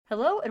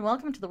Hello and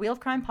welcome to the Wheel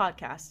of Crime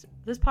podcast.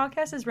 This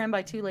podcast is run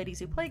by two ladies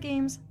who play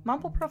games,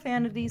 mumble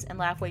profanities, and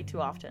laugh way too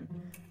often.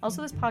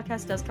 Also, this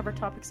podcast does cover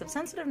topics of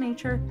sensitive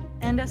nature,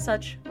 and as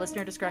such,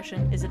 listener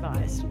discretion is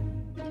advised.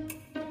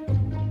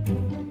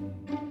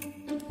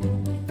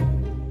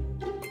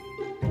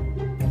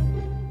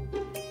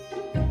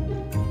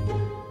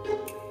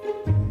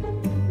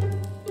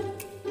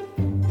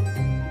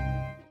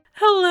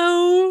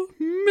 Hello,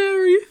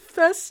 Merry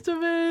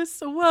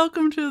Festivus.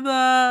 Welcome to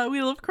the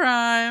Wheel of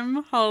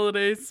Crime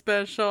holiday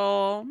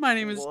special. My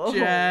name is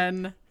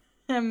Jen.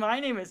 And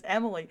my name is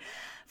Emily.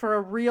 For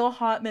a real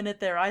hot minute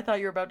there, I thought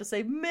you were about to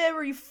say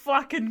Merry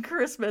fucking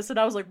Christmas, and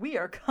I was like, we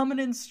are coming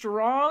in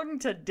strong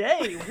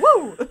today.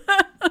 Woo!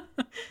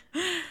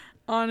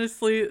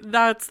 Honestly,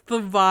 that's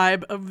the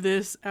vibe of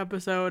this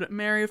episode.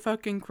 Merry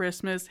fucking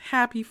Christmas.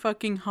 Happy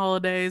fucking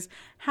holidays.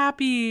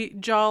 Happy,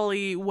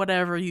 jolly,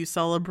 whatever you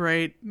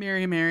celebrate.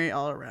 Merry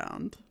all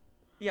around.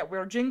 Yeah,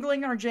 we're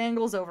jingling our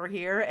jangles over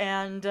here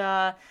and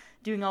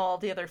doing all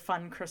the other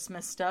fun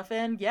Christmas stuff.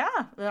 And yeah,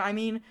 I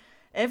mean,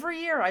 every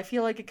year I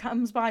feel like it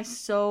comes by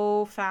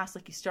so fast.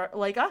 Like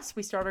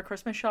we start our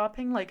Christmas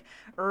shopping like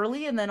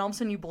early, and then all of a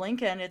sudden you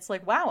blink and it's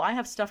like, wow, I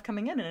have stuff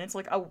coming in, and it's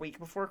like a week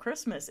before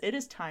Christmas. It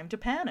is time to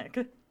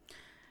panic.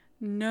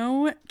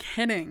 No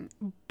kidding.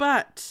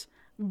 But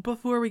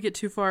before we get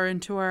too far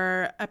into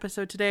our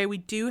episode today, we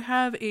do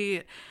have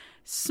a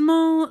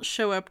small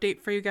show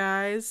update for you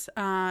guys.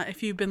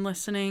 If you've been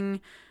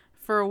listening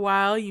for a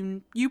while,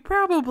 you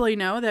probably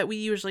know that we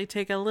usually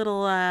take a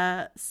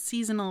little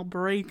seasonal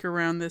break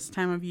around this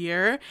time of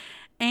year,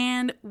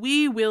 and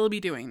we will be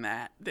doing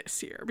that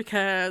this year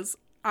because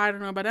I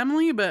don't know about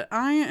Emily, but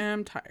I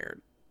am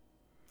tired.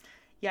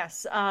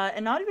 Yes,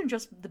 and not even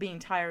just the being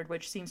tired,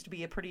 which seems to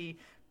be a pretty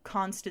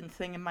constant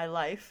thing in my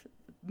life,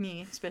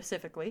 me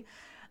specifically.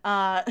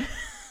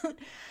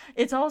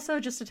 It's also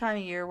just a time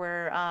of year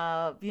where,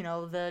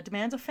 the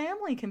demands of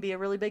family can be a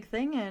really big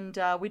thing, and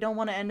we don't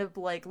want to end up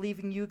like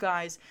leaving you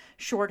guys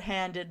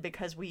shorthanded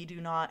because we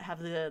do not have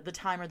the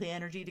time or the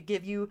energy to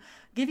give you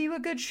a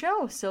good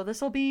show. So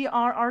this will be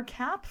our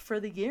cap for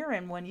the year,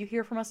 and when you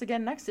hear from us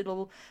again next,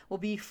 will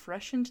be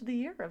fresh into the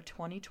year of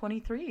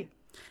 2023.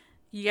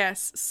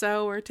 Yes,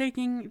 so we're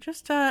taking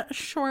just a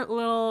short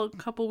little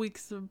couple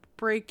weeks of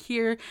break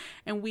here,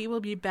 and we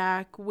will be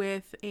back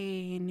with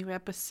a new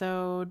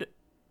episode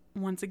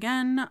once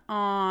again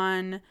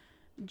on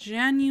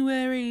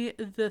January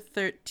the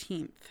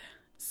 13th.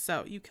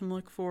 So you can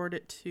look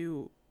forward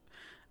to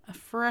a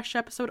fresh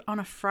episode on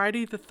a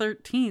Friday the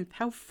 13th.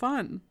 How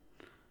fun.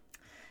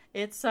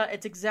 It's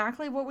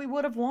exactly what we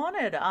would have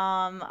wanted.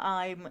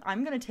 I'm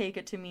gonna take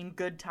it to mean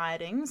good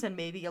tidings and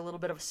maybe a little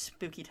bit of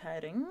spooky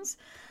tidings,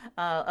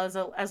 as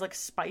like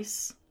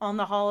spice on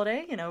the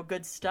holiday.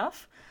 Good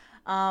stuff.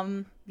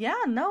 I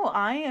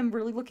am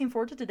really looking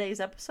forward to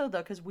today's episode though,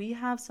 because we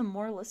have some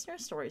more listener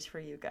stories for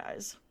you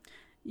guys.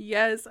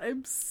 Yes,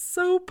 I'm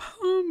so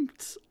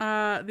pumped.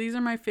 These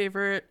are my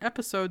favorite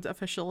episodes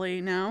officially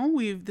now.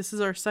 This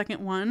is our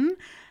second one,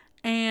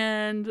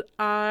 and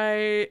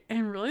I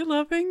am really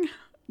loving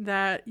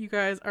that you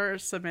guys are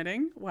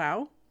submitting.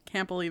 Wow,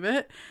 can't believe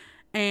it.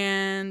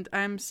 And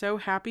I'm so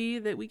happy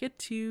that we get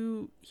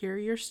to hear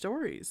your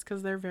stories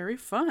because they're very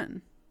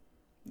fun.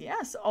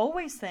 Yes,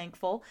 always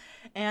thankful.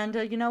 And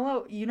you know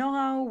what? You know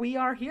how we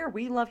are here.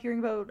 We love hearing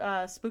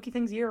about spooky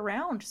things year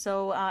round.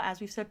 So as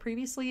we've said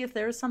previously, if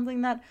there's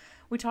something that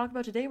we talk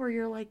about today where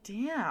you're like,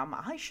 damn,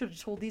 I should have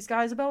told these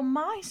guys about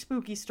my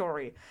spooky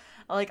story.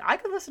 Like, I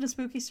could listen to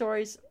spooky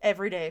stories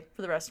every day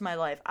for the rest of my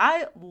life.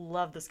 I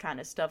love this kind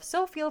of stuff.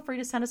 So feel free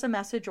to send us a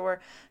message or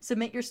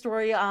submit your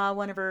story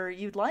whenever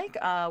you'd like.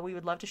 We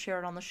would love to share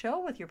it on the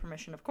show with your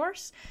permission, of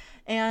course.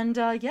 And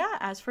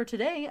as for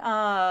today,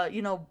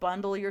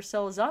 bundle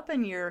yourselves up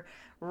in your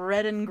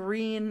red and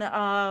green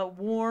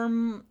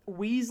warm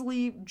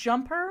Weasley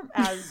jumper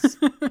as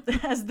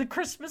as the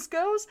Christmas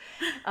goes.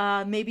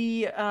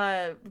 Maybe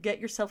get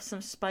yourself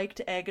some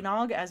spiked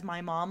eggnog, as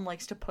my mom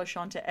likes to push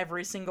onto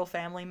every single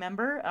family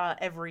member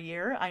every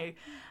year.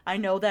 I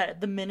know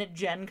that the minute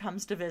Jen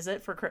comes to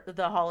visit for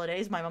the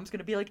holidays, my mom's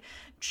gonna be like,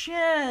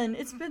 Jen,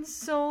 it's been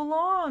so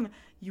long.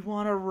 You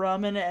want a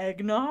rum and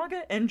eggnog?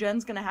 And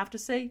Jen's gonna have to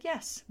say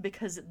yes,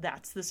 because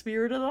that's the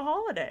spirit of the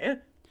holiday.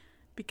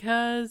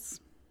 Because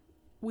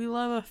we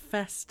love a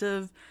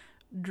festive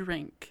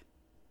drink.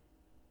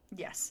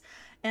 Yes.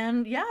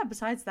 And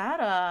besides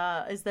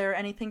that, is there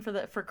anything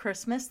for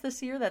Christmas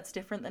this year that's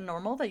different than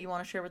normal that you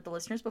want to share with the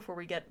listeners before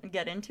we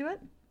get into it?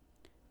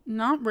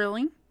 Not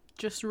really.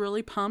 Just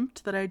really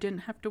pumped that I didn't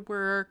have to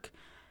work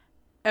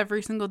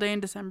every single day in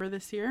December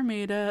this year.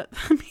 Made the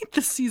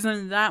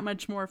season that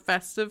much more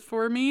festive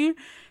for me.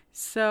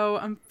 So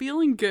I'm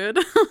feeling good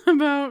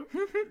about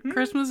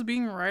Christmas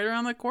being right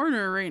around the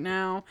corner right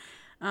now.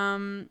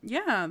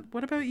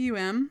 What about you,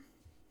 Em?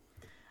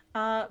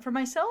 For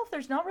myself,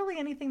 there's not really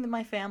anything that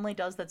my family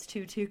does that's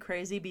too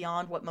crazy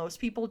beyond what most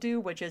people do,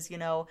 which is,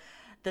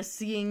 the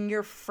seeing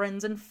your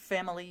friends and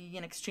family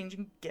and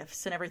exchanging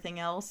gifts and everything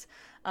else.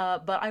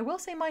 But I will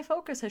say my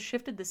focus has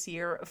shifted this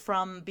year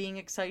from being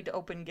excited to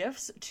open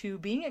gifts to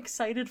being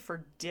excited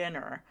for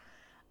dinner.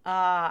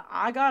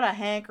 I got a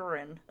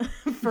hankering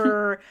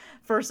for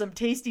some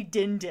tasty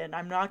din din.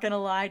 I'm not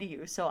gonna lie to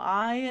you. So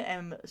I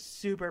am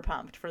super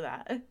pumped for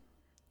that.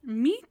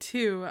 Me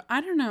too.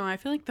 I don't know. I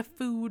feel like the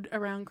food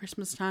around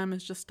Christmas time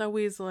is just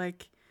always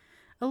like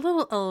a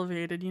little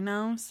elevated, you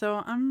know?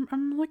 So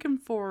I'm looking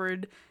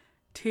forward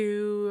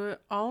to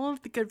all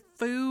of the good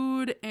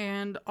food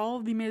and all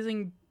of the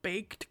amazing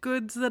baked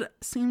goods that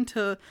seem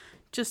to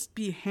just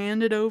be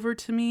handed over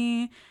to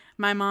me.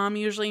 My mom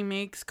usually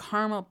makes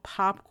caramel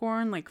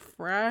popcorn like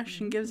fresh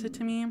and gives it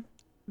to me.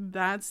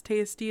 That's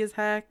tasty as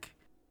heck.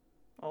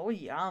 Oh,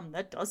 yum.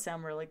 That does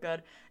sound really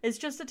good. It's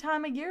just a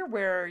time of year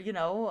where, you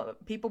know,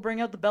 people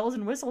bring out the bells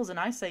and whistles and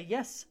I say,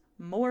 yes,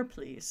 more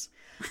please.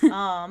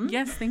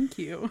 Yes, thank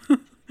you.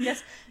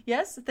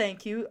 Yes,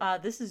 thank you.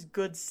 This is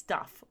good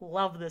stuff.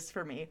 Love this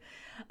for me.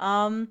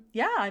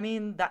 Yeah, I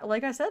mean, that,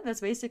 like I said,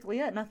 that's basically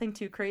it. Nothing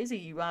too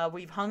crazy.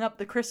 We've hung up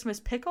the Christmas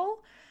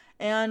pickle,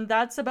 and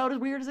that's about as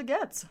weird as it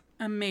gets.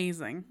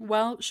 Amazing.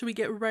 Well, should we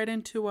get right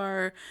into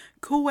our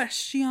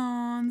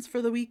questions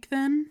for the week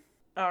then?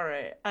 All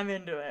right, I'm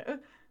into it.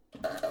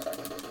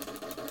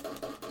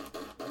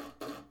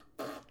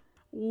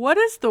 What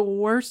is the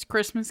worst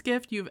Christmas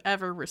gift you've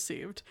ever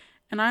received?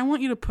 And I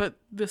want you to put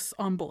this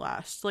on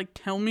blast. Like,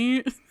 tell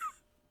me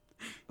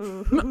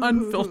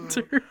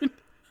unfiltered.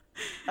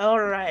 All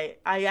right,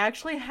 I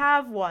actually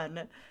have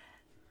one.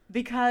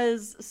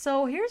 Because,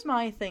 so here's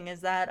my thing is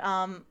that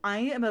I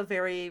am a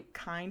very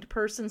kind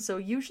person. So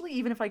usually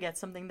even if I get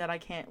something that I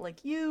can't,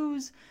 like,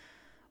 use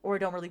or I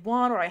don't really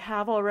want or I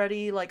have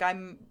already, like,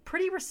 I'm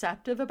pretty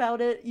receptive about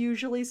it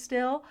usually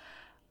still.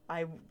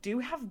 I do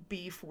have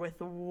beef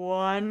with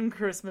one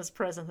Christmas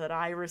present that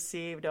I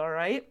received, all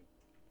right?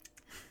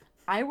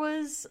 I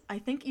was, I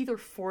think, either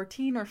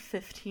 14 or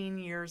 15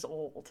 years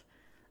old.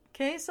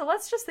 Okay, so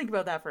let's just think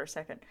about that for a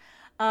second.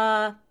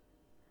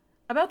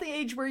 About the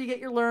age where you get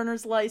your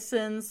learner's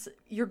license,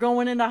 you're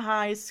going into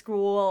high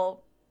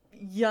school,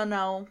 you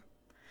know,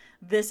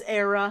 this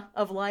era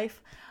of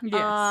life.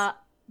 Yes.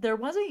 There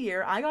was a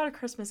year I got a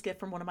Christmas gift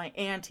from one of my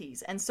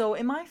aunties. And so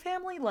in my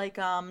family, like,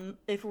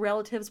 if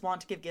relatives want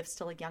to give gifts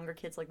to, like, younger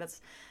kids, like,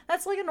 that's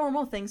like a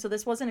normal thing. So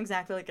this wasn't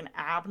exactly, like, an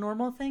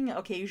abnormal thing.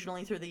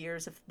 Occasionally through the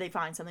years, if they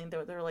find something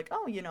that they're like,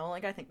 oh, you know,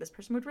 like, I think this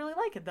person would really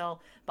like it,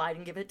 they'll buy it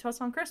and give it to us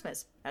on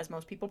Christmas, as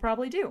most people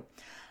probably do.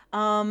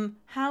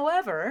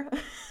 However,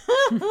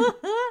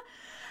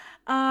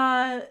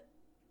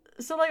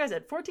 so like I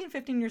said, 14,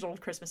 15 years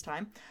old, Christmas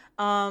time,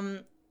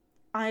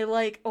 I,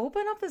 like,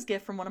 open up this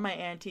gift from one of my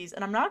aunties,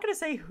 and I'm not going to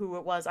say who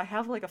it was. I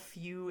have, like, a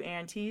few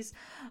aunties.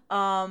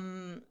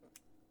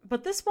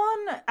 But this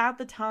one, at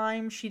the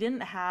time, she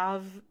didn't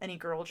have any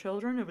girl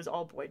children. It was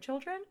all boy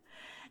children.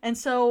 And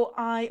so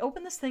I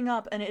opened this thing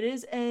up, and it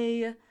is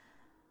a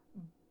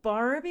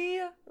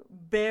Barbie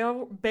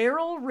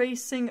barrel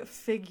racing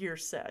figure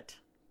set.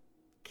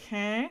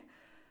 Okay?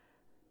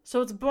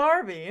 So it's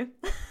Barbie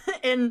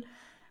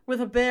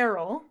with a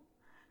barrel,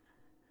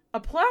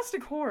 a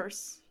plastic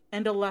horse,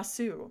 and a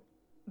lasso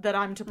that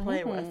I'm to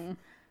play with.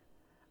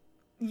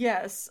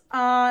 Yes.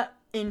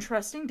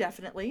 Interesting,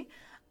 definitely.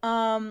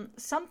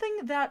 Something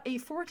that a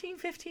 14,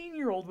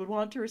 15-year-old would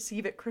want to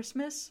receive at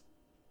Christmas?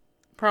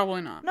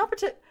 Probably not. Not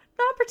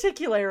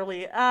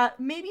particularly.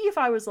 Maybe if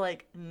I was,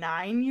 like,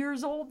 9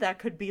 years old, that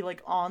could be,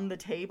 like, on the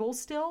table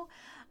still.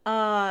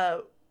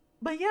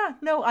 But yeah,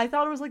 no, I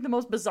thought it was, like, the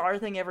most bizarre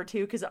thing ever,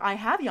 too, because I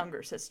have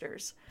younger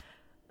sisters.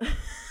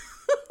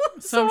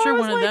 So I'm sure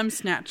one of them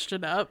snatched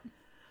it up.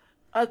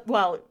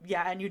 Well,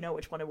 yeah, and you know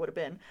which one it would have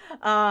been.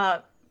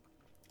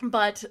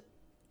 But,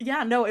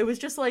 yeah, no, it was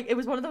just, like, it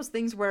was one of those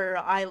things where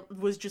I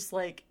was just,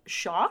 like,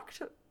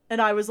 shocked. And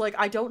I was like,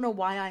 I don't know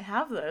why I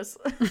have this.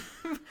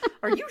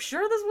 Are you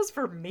sure this was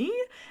for me?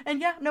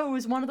 And yeah, no, it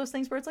was one of those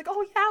things where it's like,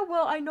 oh, yeah,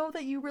 well, I know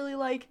that you really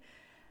like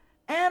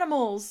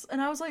animals. And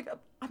I was like,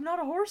 I'm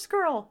not a horse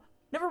girl.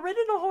 Never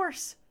ridden a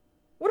horse.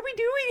 What are we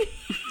doing?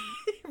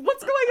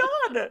 What's going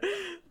on?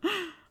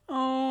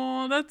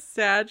 Oh, that's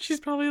sad. She's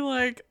probably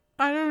like,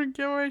 I don't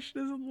get why she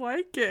doesn't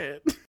like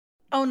it.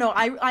 Oh, no,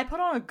 I put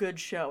on a good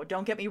show.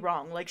 Don't get me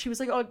wrong. Like, she was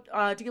like, oh,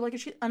 do you like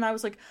it? And I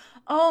was like,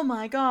 oh,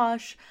 my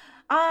gosh.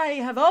 I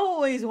have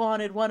always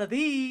wanted one of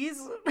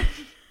these.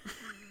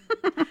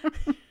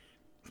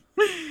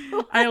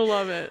 I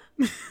love it.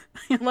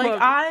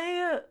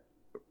 I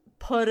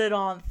put it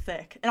on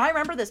thick. And I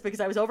remember this because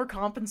I was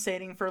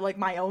overcompensating for, like,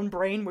 my own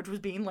brain, which was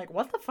being like,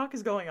 what the fuck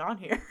is going on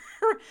here?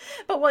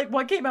 But, like,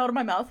 what came out of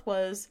my mouth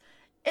was,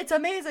 it's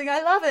amazing.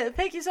 I love it.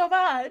 Thank you so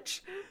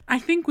much. I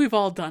think we've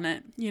all done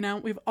it. You know,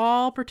 we've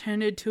all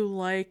pretended to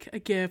like a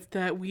gift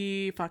that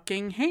we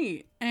fucking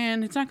hate.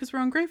 And it's not because we're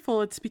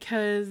ungrateful. It's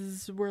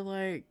because we're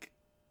like...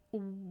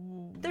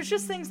 There's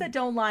just things that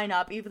don't line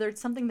up. Either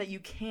it's something that you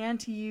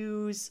can't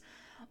use,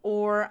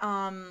 or,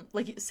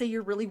 like, say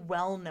you're really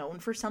well known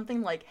for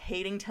something, like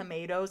hating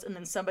tomatoes, and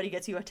then somebody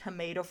gets you a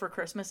tomato for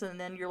Christmas, and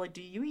then you're like,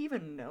 do you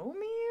even know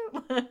me?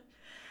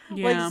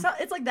 Yeah. Like,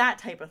 it's like that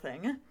type of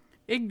thing.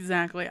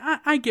 Exactly.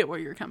 I get where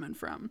you're coming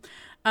from.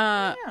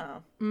 Yeah.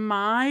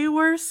 My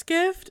worst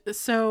gift,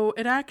 so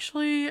I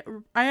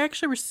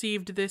actually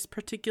received this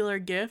particular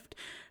gift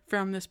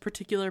from this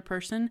particular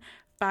person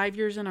 5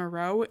 years in a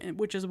row,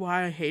 which is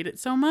why I hate it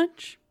so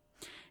much.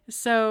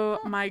 So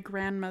my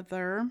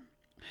grandmother,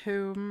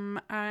 whom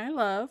I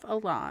love a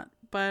lot,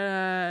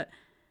 but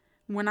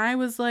when I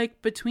was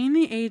like between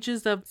the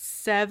ages of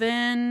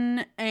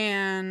 7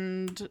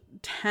 and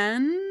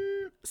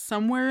 10,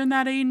 somewhere in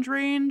that age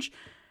range,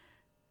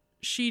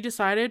 she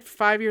decided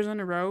 5 years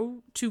in a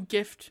row to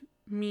gift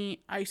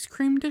me ice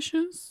cream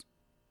dishes.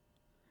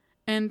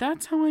 And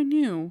that's how I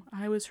knew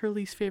I was her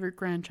least favorite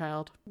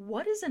grandchild.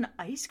 What is an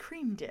ice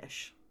cream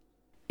dish?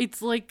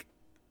 It's like,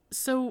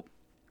 so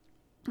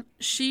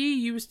she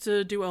used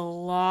to do a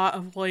lot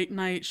of late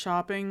night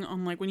shopping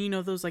on like, when you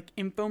know those like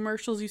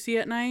infomercials you see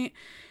at night.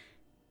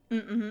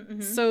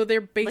 So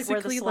they're basically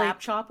like where the slap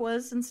chop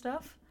was and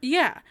stuff?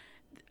 Yeah.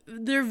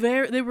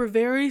 They were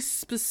very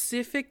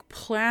specific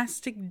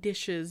plastic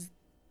dishes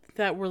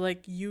that were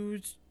like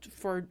used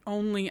for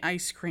only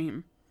ice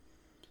cream.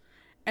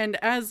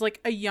 And as like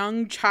a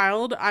young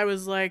child, I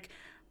was like,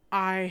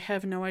 I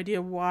have no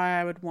idea why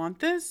I would want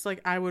this.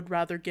 Like, I would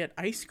rather get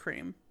ice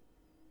cream.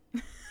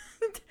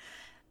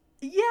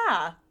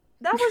 Yeah,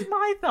 that was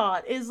my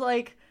thought, is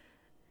like...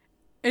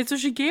 And so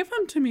she gave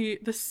them to me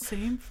the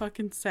same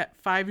fucking set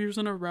 5 years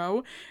in a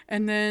row.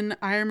 And then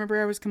I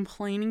remember I was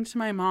complaining to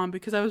my mom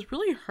because I was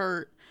really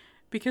hurt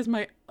because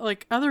my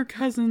like other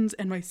cousins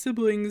and my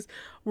siblings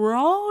were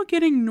all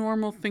getting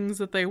normal things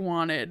that they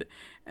wanted.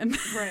 And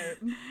right.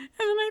 And then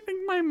I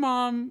think my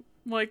mom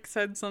like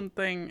said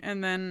something,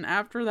 and then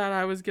after that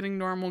I was getting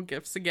normal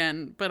gifts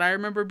again. But I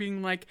remember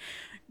being like,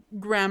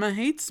 Grandma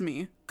hates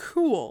me.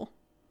 Cool.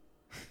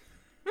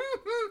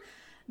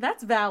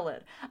 That's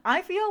valid.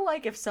 I feel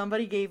like if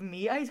somebody gave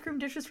me ice cream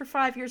dishes for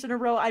 5 years in a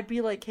row, I'd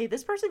be like, hey,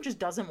 this person just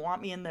doesn't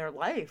want me in their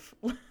life.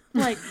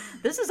 Like,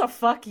 this is a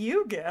fuck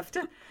you gift.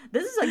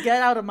 This is a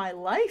get out of my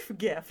life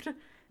gift.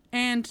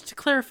 And to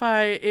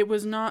clarify, it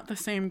was not the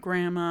same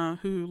grandma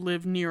who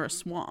lived near a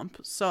swamp.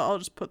 So I'll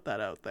just put that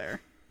out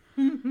there.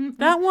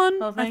 That one,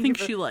 well, I think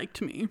she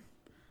liked me.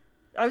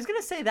 I was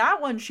going to say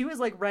that one, she was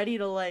like ready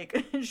to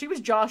like, she was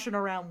joshing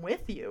around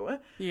with you.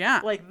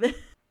 Yeah. Like,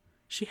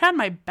 she had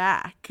my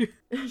back.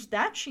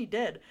 That she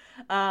did.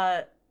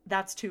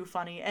 That's too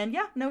funny. And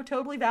yeah, no,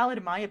 totally valid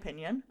in my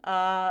opinion.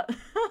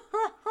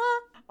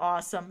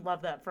 Awesome.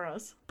 Love that for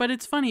us. But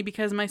it's funny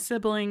because my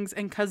siblings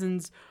and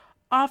cousins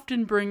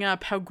often bring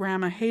up how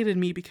Grandma hated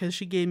me because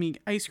she gave me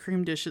ice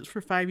cream dishes for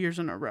 5 years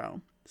in a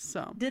row.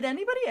 So did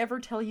anybody ever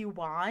tell you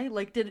why?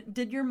 Like,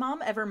 did your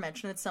mom ever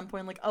mention at some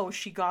point, like, oh,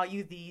 she got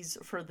you these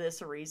for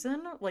this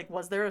reason? Like,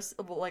 was there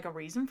a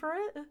reason for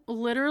it?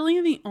 Literally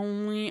the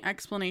only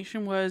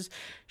explanation was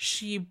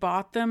she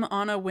bought them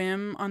on a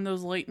whim on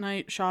those late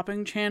night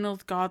shopping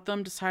channels, got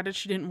them, decided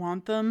she didn't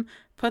want them,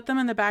 put them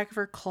in the back of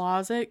her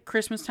closet.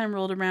 Christmas time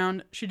rolled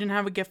around. She didn't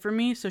have a gift for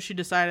me, so she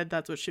decided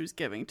that's what she was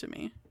giving to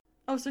me.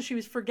 Oh, so she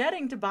was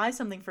forgetting to buy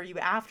something for you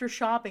after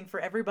shopping for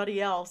everybody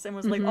else and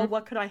was like, oh,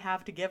 what could I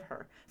have to give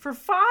her? For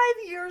 5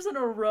 years in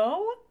a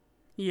row?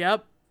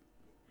 Yep.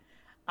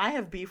 I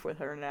have beef with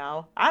her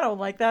now. I don't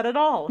like that at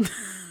all.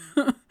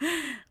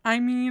 I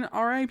mean,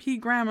 R.I.P.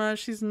 Grandma,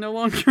 she's no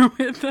longer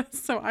with us,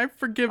 so I've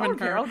forgiven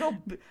her.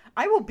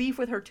 I will beef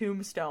with her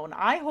tombstone.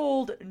 I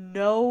hold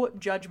no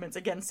judgments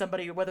against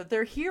somebody, whether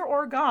they're here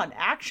or gone.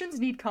 Actions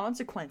need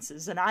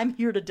consequences, and I'm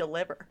here to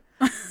deliver.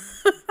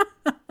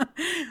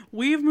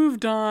 We've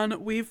moved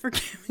on. We've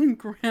forgiven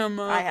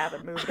Grandma. I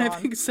haven't moved on.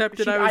 I've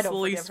accepted I was the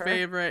least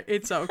favorite.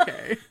 It's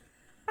okay.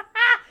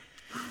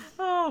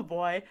 Oh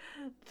boy.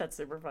 That's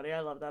super funny. I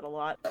love that a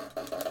lot.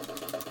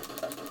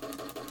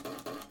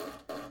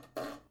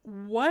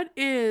 What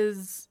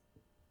is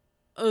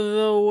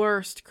the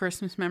worst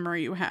Christmas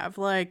memory you have?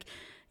 Like,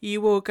 you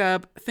woke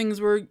up,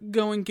 things were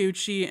going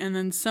Gucci, and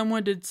then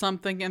someone did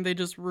something and they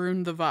just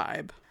ruined the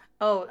vibe.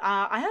 Oh,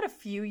 I had a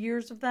few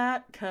years of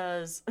that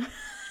because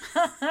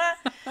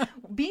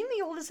being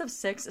the oldest of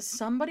 6,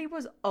 somebody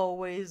was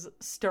always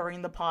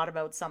stirring the pot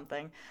about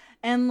something.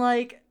 And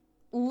like,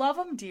 love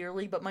them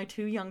dearly, but my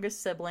 2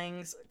 youngest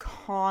siblings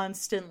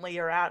constantly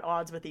are at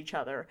odds with each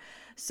other.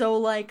 So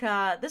like,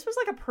 this was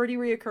like a pretty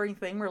reoccurring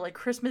thing where like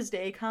Christmas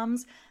Day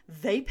comes,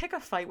 they pick a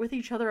fight with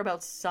each other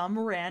about some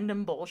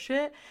random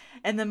bullshit.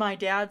 And then my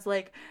dad's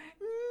like,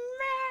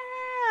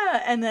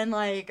 and then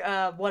like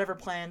whatever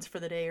plans for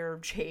the day are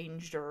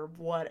changed or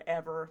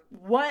whatever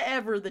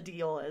the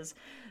deal is.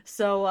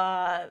 So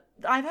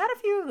I've had a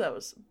few of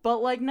those, but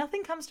like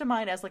nothing comes to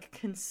mind as like a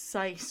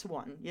concise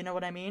one, you know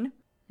what I mean?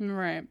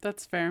 Right,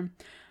 that's fair.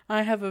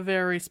 I have a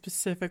very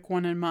specific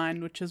one in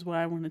mind, which is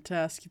why I wanted to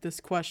ask you this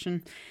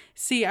question.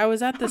 See, I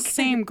was at the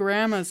same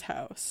grandma's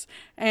house,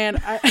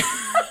 and I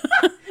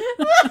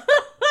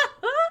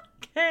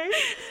Okay?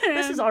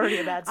 This is already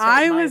a bad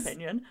I start, in my was-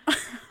 opinion.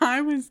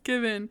 I was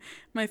given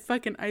my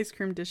fucking ice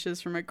cream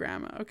dishes from my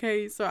grandma,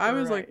 okay? So I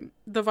was like, Right.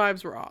 the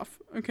vibes were off,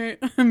 okay?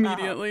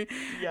 Immediately.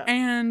 Yeah.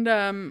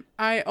 And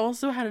I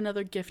also had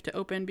another gift to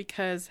open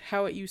because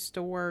how it used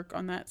to work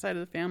on that side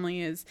of the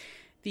family is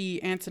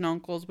the aunts and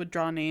uncles would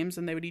draw names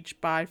and they would each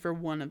buy for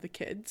one of the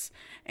kids.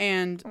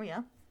 And Oh,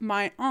 yeah.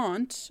 my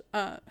aunt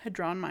had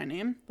drawn my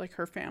name, like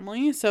her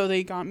family, so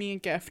they got me a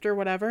gift or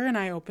whatever, and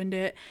I opened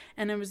it,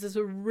 and it was this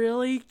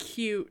really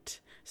cute.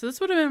 So this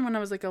would have been when I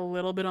was like a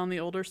little bit on the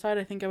older side.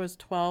 I think I was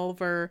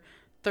 12 or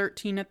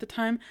 13 at the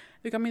time.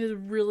 They got me this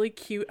really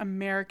cute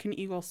American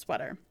Eagle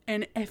sweater.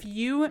 And if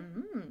you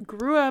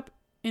grew up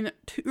in the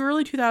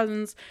early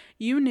 2000s,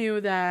 you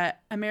knew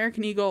that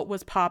American Eagle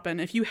was poppin'.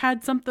 If you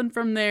had something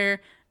from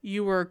there,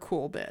 you were a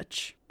cool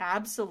bitch.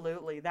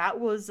 Absolutely. That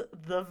was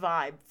the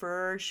vibe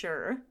for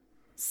sure.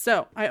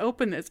 So I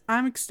opened this.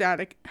 I'm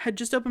ecstatic. Had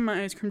just opened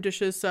my ice cream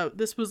dishes, so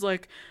this was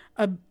like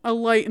a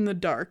light in the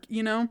dark,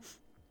 you know?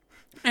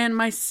 And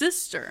my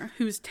sister,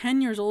 who's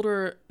 10 years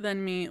older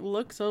than me,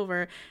 looks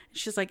over and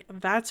she's like,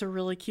 that's a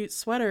really cute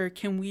sweater.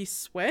 Can we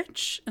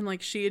switch? And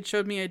like she had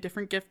showed me a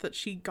different gift that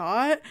she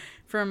got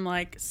from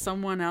like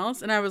someone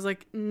else. And I was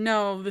like,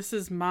 no, this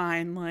is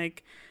mine.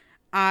 Like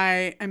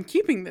I am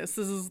keeping this.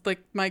 This is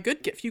like my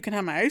good gift. You can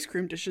have my ice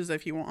cream dishes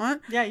if you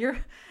want. Yeah,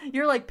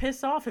 you're like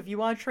pissed off. If you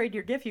want to trade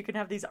your gift, you can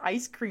have these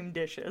ice cream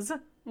dishes.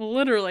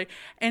 Literally.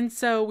 And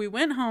so we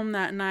went home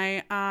that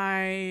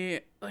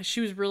night.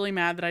 She was really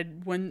mad that I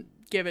wouldn't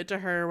give it to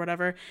her or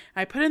whatever.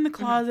 I put it in the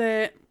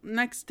closet.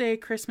 Next day,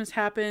 Christmas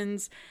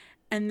happens.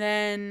 And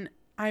then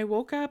I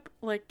woke up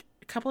like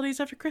a couple of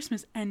days after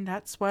Christmas and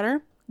that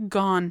sweater,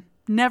 gone.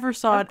 Never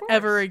saw it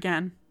ever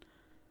again.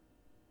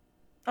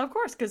 Of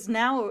course, because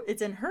now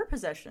it's in her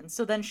possession.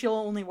 So then she'll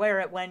only wear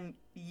it when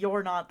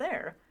you're not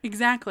there.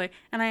 Exactly.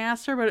 And I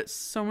asked her about it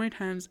so many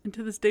times. And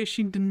to this day,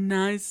 she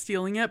denies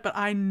stealing it. But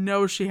I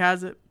know she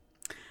has it.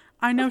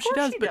 I know she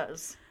does.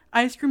 Does.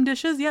 Ice cream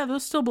dishes, yeah,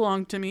 those still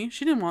belong to me.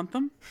 She didn't want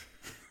them.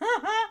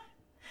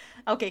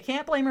 Okay,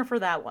 can't blame her for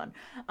that one.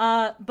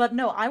 But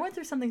no, I went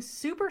through something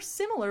super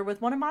similar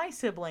with one of my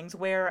siblings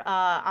where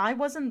I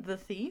wasn't the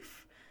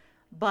thief,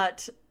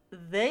 but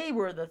they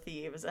were the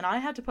thieves, and I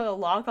had to put a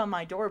lock on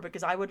my door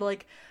because I would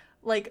like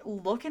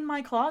look in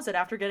my closet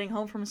after getting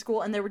home from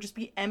school and there would just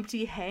be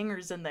empty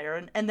hangers in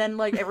there, and then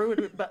like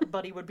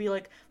everybody would be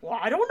like, well,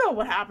 I don't know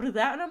what happened to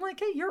that, and I'm like,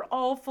 hey, you're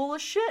all full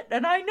of shit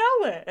and I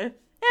know it,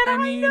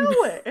 and I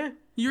know it.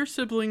 Your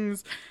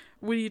siblings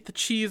would eat the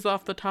cheese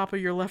off the top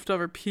of your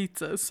leftover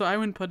pizzas, so I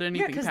wouldn't put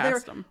anything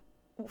past them.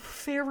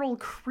 Feral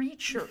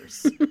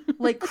creatures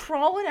like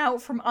crawling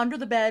out from under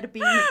the bed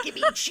being like, give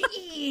me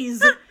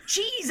cheese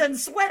and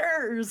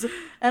sweaters,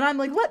 and I'm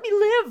like, let me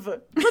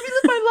live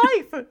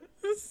my life.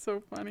 This is so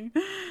funny.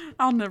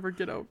 I'll never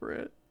get over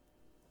it.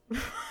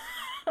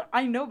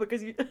 I know,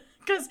 because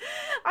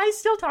I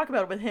still talk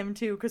about it with him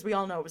too, because we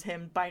all know it was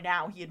him by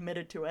now. He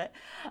admitted to it,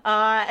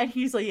 and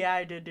he's like, yeah,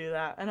 I did do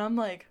that, and I'm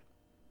like,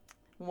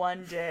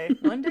 one day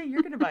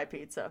you're gonna buy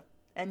pizza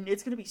and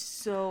it's gonna be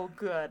so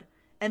good.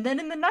 And then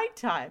in the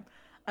nighttime,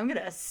 I'm going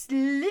to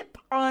slip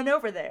on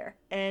over there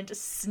and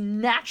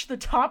snatch the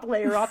top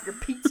layer off your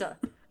pizza.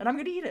 And I'm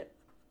going to eat it.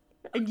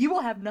 And you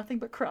will have nothing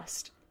but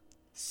crust.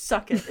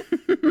 Suck it.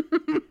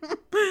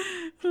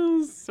 That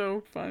was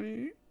so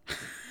funny.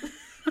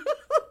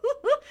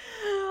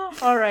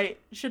 All right.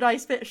 Should I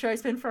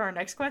spin for our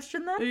next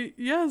question then?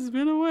 Yeah,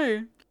 spin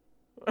away.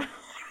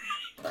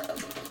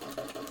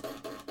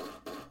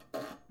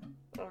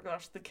 Oh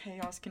gosh, the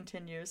chaos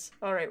continues.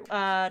 All right.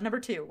 Number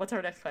 2. What's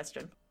our next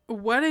question?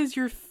 What is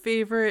your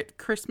favorite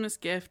Christmas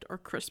gift or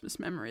Christmas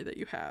memory that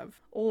you have?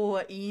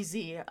 Oh,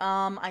 easy.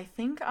 I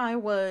think I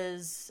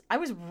was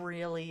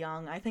really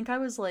young. I think I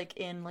was like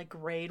in like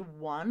grade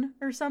 1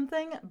 or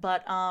something.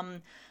 But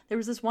there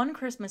was this one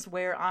Christmas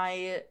where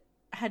I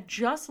had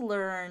just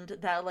learned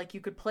that like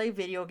you could play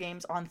video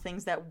games on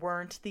things that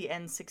weren't the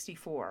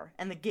N64,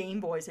 and the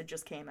Game Boys had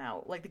just came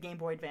out, like the Game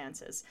Boy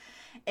Advances.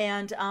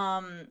 And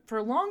for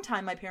a long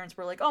time my parents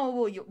were like,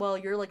 oh well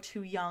you're like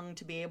too young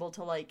to be able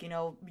to like, you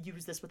know,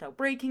 use this without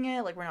breaking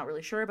it, like we're not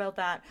really sure about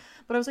that.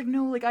 But I was like,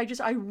 no, like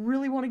I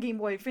really want a Game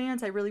Boy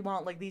Advance, I really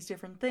want like these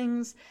different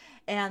things.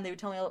 And they would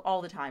tell me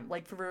all the time,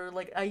 like for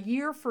like a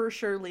year for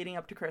sure leading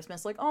up to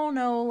Christmas, like, oh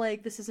no,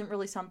 like this isn't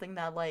really something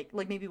that like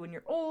maybe when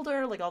you're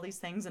older, like all these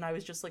things. And I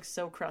was just like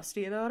so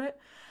crusty about it.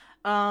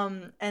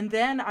 And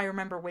then I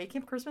remember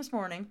waking up Christmas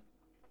morning,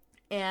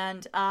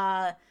 and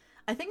I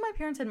think my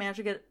parents had managed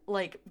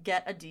to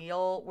get a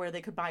deal where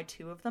they could buy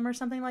 2 of them or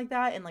something like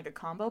that in like a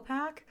combo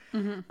pack.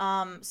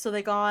 Mm-hmm. So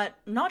they got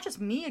not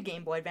just me a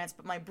Game Boy Advance,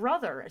 but my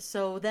brother.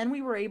 So then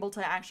we were able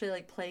to actually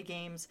like play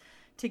games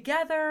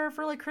together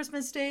for like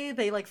Christmas Day.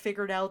 They like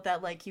figured out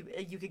that like you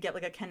could get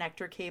like a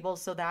connector cable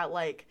so that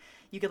like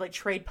you could like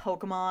trade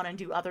Pokemon and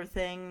do other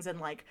things.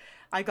 And like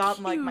I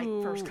got like my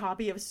Cute. first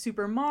copy of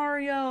Super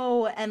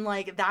Mario, and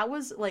like that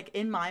was like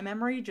in my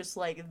memory just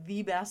like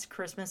the best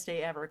Christmas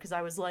day ever, because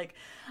I was like,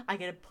 I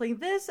get to play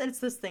this, and it's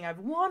this thing I've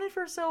wanted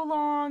for so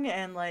long,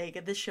 and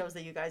like this shows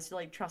that you guys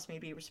like trust me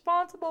to be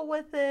responsible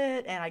with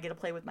it, and I get to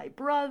play with my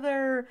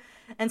brother.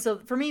 And so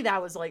for me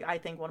that was like, I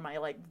think one of my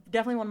like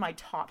definitely one of my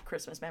top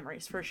Christmas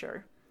memories for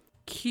sure.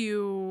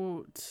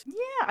 Cute.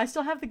 Yeah, I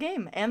still have the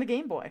game and the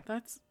Game Boy.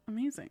 That's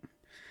amazing.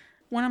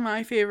 One of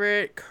my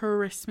favorite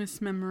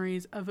Christmas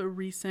memories of a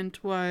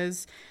recent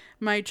was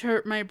my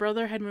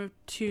brother had moved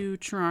to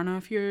Toronto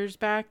a few years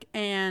back,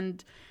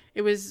 and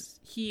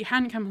he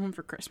hadn't come home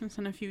for Christmas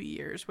in a few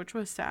years, which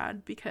was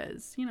sad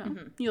because, you know,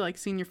 you like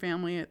seeing your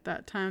family at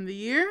that time of the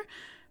year.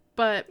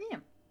 But Yeah.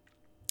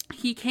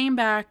 he came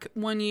back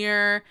one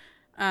year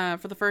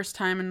for the first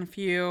time in a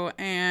few,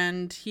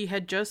 and he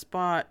had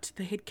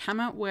they had come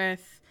out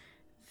with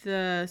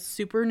the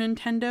Super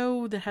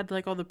Nintendo that had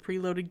like all the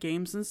preloaded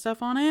games and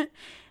stuff on it.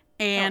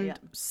 And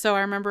so I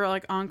remember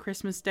like on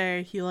Christmas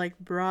Day, he like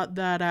brought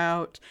that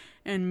out,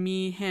 and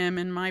me, him,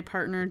 and my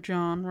partner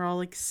John were all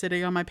like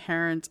sitting on my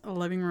parents'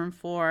 living room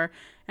floor,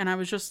 and I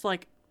was just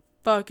like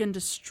fucking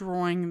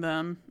destroying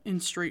them in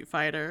Street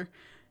Fighter.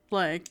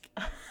 Like,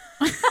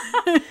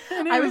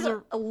 I was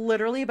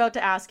literally about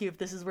to ask you if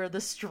this is where the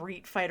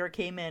Street Fighter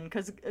came in,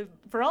 because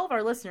for all of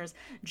our listeners,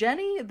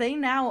 Jenny, they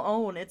now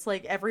own, it's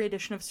like every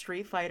edition of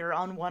Street Fighter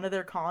on one of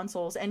their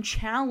consoles, and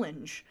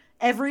challenge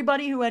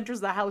everybody who enters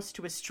the house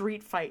to a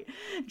street fight.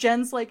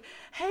 Jen's like,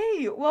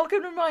 hey,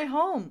 welcome to my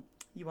home.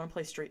 You want to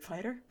play Street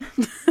Fighter?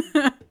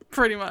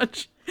 Pretty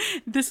much.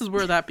 This is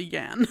where that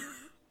began.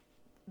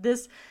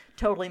 This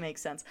totally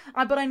makes sense.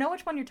 But I know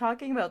which one you're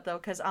talking about, though,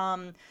 because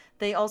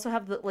they also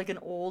have like an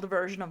old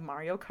version of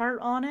Mario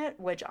Kart on it,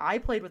 which I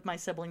played with my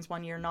siblings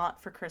one year,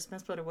 not for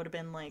Christmas, but it would have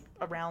been like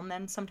around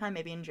then sometime,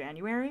 maybe in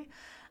January.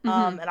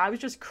 And I was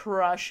just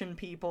crushing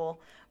people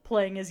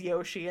playing as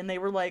Yoshi, and they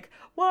were like,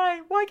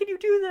 why can you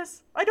do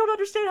this? I don't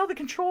understand how the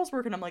controls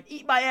work. And I'm like,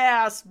 eat my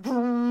ass.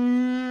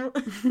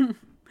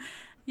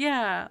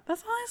 Yeah,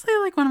 that's honestly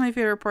like one of my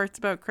favorite parts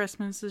about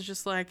Christmas is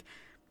just like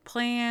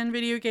playing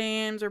video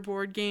games or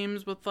board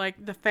games with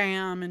like the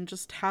fam and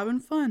just having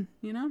fun,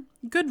 you know?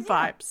 Good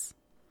vibes.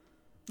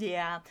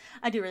 Yeah,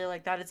 I do really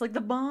like that. It's like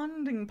the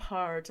bonding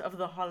part of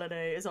the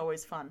holiday is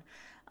always fun.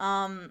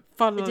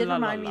 It did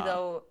remind me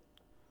though,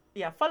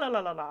 yeah, fa la la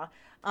la la.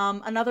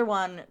 Another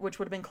one which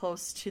would have been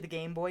close to the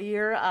Game Boy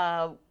year,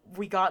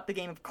 we got the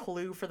game of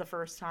Clue for the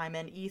first time,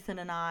 and Ethan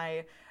and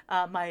I,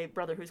 my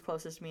brother who's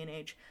closest to me in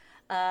age,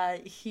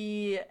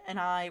 he and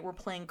I were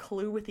playing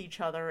Clue with each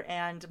other,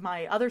 and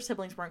my other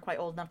siblings weren't quite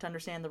old enough to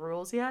understand the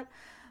rules yet,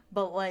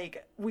 but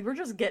like we were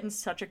just getting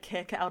such a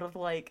kick out of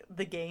like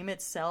the game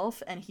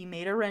itself, and he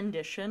made a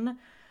rendition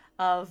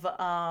of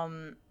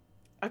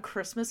a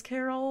Christmas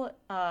Carol,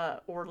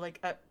 or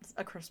like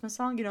a Christmas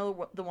song, you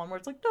know, the one where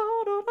it's like da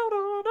da da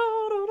da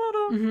da da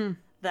da,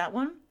 that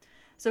one.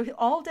 So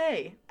all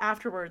day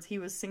afterwards, he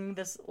was singing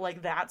this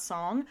like that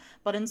song,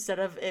 but instead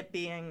of it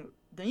being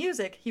the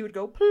music, he would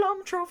go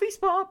Plum Trophy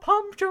Spa,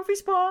 Plum Trophy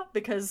Spa,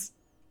 because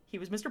he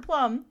was Mr.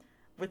 Plum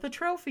with a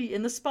trophy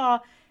in the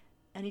spa,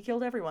 and he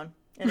killed everyone,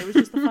 and it was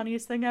just the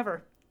funniest thing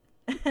ever.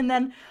 And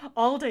then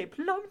all day,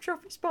 Plum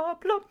Trophy Spa,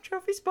 Plum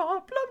Trophy Spa,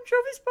 Plum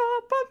Trophy Spa,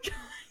 Plum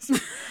Trophy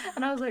Spa.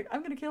 And I was like,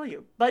 I'm gonna kill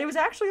you. But it was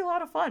actually a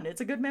lot of fun.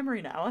 It's a good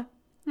memory now.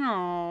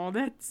 Oh,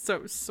 that's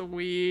so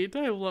sweet.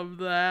 I love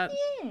that.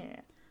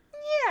 Yeah.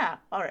 Yeah.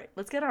 All right,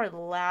 let's get our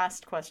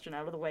last question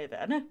out of the way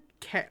then.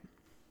 Okay.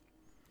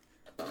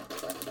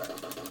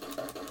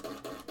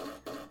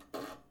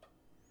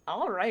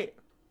 All right,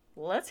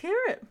 let's hear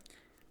it.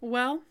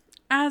 Well,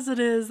 as it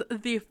is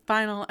the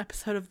final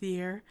episode of the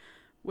year,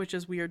 which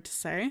is weird to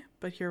say,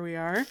 but here we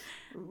are.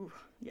 Ooh,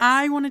 yes.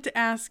 I wanted to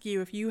ask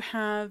you if you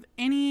have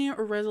any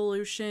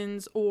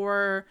resolutions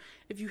or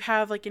if you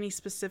have like any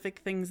specific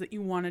things that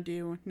you want to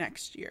do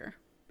next year.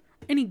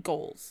 Any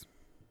goals?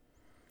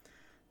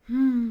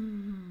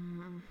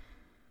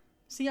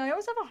 See, I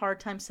always have a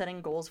hard time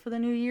setting goals for the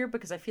new year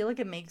because I feel like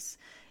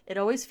it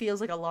always feels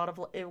like a lot of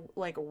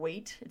like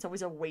weight. It's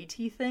always a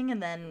weighty thing,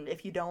 and then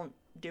if you don't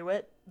do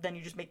it, then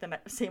you just make the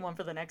same one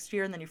for the next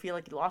year, and then you feel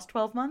like you lost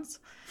 12 months.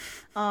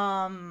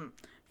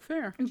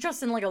 Fair.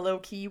 Just in like a low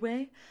key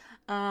way.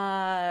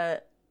 I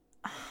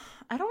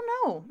don't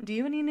know. Do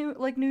you have any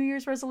New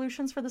Year's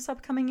resolutions for this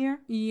upcoming year?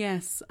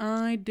 Yes,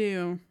 I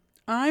do.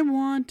 I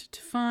want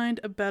to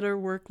find a better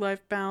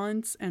work-life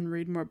balance and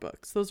read more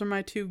books. Those are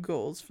my 2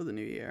 goals for the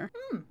new year.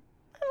 I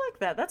like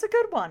that. That's a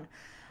good one.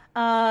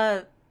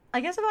 I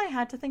guess if I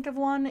had to think of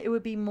one, it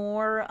would be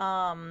more,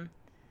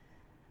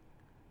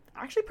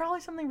 actually probably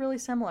something really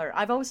similar.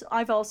 I've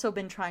also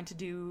been trying to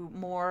do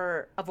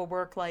more of a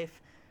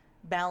work-life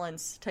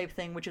balance type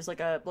thing, which is like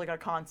a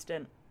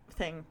constant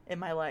thing in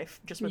my life,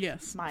 just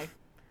with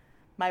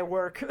my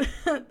work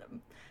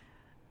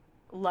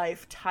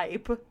life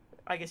type.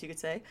 I guess you could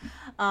say.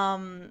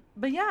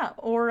 But yeah,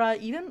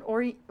 even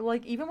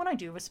when I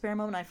do have a spare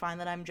moment, I find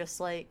that I'm just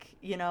like,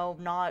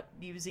 not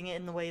using it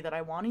in the way that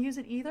I want to use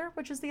it either,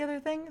 which is the other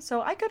thing.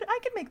 So I could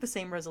make the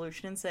same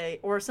resolution and say,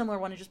 or a similar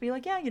one, and just be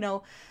like, yeah,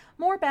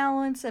 more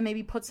balance, and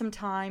maybe put some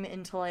time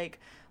into like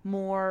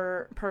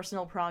more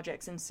personal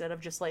projects instead of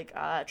just like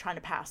trying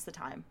to pass the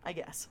time, I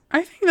guess.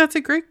 I think that's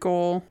a great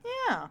goal.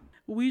 Yeah.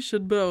 We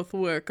should both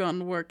work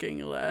on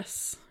working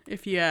less,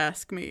 if you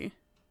ask me.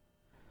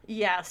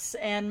 Yes,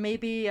 and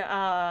maybe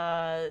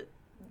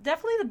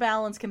definitely the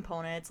balance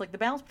component. It's like the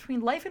balance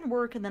between life and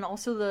work, and then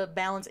also the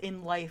balance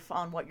in life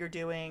on what you're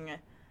doing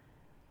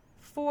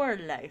for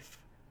life.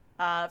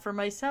 For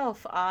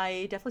myself,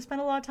 I definitely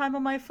spend a lot of time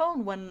on my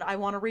phone when I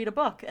want to read a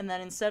book, and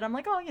then instead I'm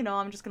like,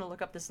 I'm just going to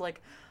look up this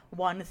like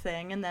one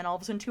thing, and then all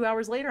of a sudden 2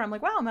 hours later I'm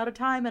like, wow, I'm out of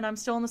time and I'm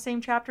still in the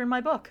same chapter in my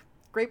book.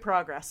 Great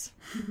progress.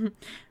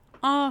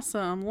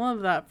 Awesome.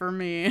 Love that for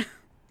me.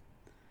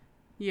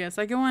 Yes,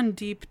 I go on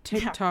deep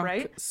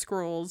TikTok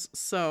scrolls,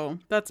 so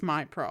that's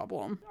my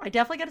problem. I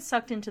definitely get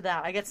sucked into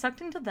that.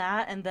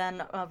 And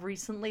then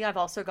recently I've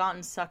also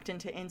gotten sucked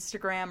into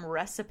Instagram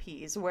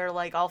recipes, where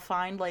like I'll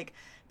find like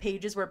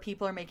pages where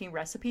people are making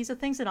recipes of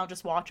things, and I'll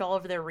just watch all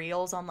of their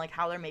reels on like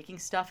how they're making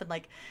stuff and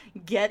like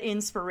get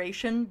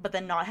inspiration, but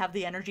then not have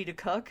the energy to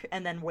cook,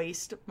 and then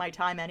waste my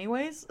time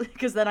anyways,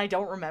 because then I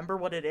don't remember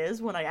what it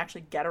is when I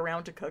actually get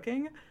around to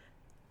cooking.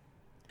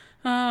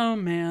 Oh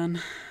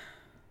man.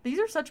 These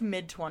are such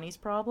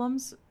mid-20s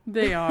problems.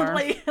 They are.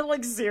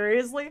 like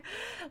seriously.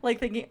 Like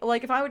thinking,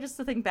 like if I were just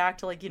to think back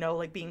to like,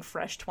 like being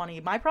fresh 20,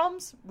 my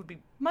problems would be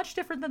much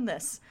different than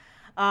this.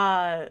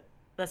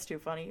 That's too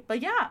funny. But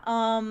yeah,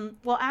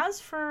 well, as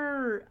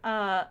for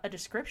a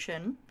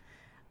description,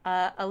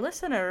 a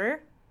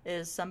listener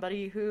is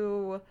somebody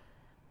who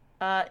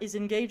is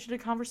engaged in a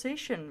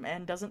conversation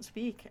and doesn't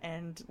speak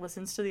and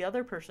listens to the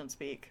other person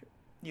speak,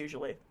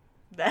 usually.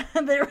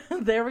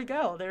 There we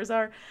go. There's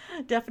our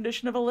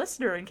definition of a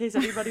listener, in case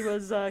anybody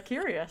was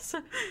curious.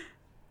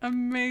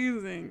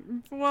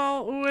 Amazing.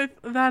 Well, with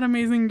that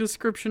amazing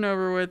description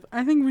over with,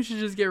 I think we should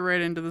just get right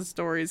into the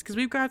stories, because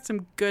we've got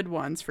some good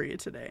ones for you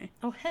today.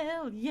 Oh,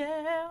 hell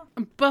yeah.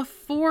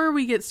 Before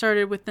we get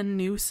started with the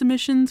new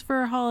submissions for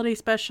our holiday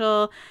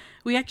special,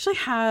 we actually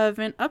have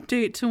an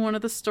update to one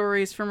of the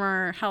stories from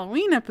our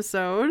Halloween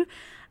episode.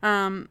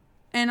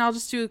 And I'll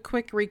just do a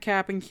quick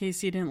recap in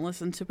case you didn't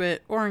listen to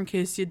it, or in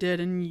case you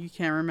did and you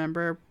can't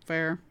remember.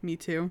 Fair, me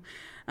too.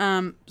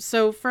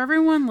 So for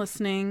everyone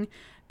listening,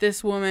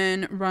 this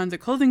woman runs a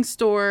clothing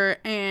store,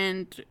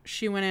 and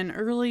she went in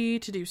early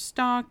to do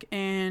stock,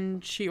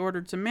 and she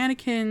ordered some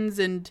mannequins,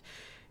 and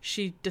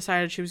she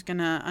decided she was going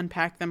to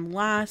unpack them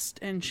last,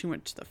 and she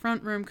went to the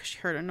front room because she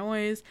heard a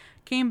noise,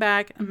 came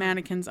back,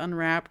 mannequins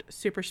unwrapped,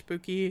 super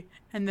spooky,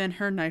 and then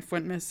her knife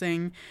went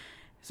missing.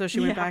 So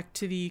she went back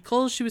to the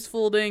clothes she was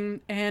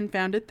folding and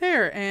found it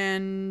there,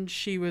 and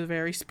she was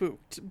very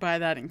spooked by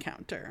that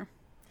encounter.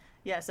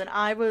 Yes,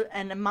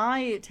 and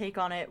my take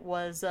on it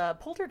was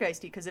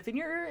poltergeisty, because if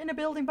you're in a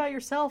building by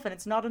yourself and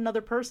it's not another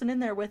person in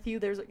there with you,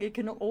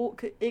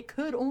 it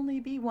could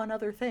only be one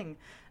other thing,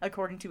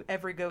 according to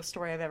every ghost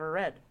story I've ever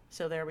read.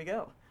 So there we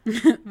go.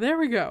 There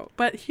we go.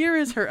 But here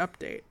is her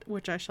update,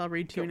 which I shall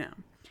read to you now.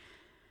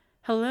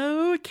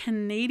 Hello,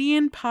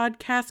 Canadian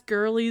podcast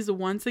girlies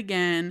once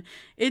again.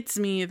 It's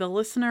me, the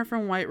listener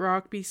from White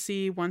Rock,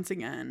 BC, once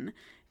again.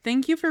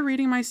 Thank you for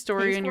reading my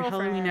story in your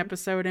Halloween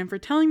episode and for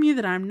telling me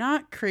that I'm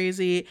not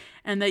crazy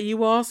and that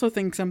you also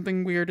think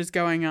something weird is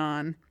going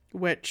on,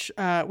 which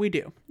we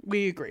do.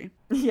 We agree.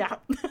 Yeah,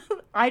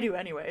 I do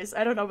anyways.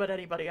 I don't know about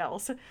anybody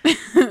else.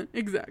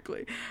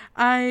 Exactly.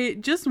 I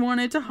just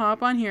wanted to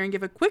hop on here and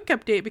give a quick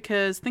update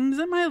because things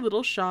at my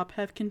little shop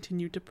have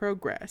continued to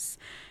progress.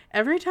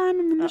 Every time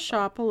I'm in the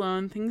shop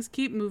alone, things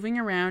keep moving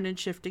around and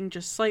shifting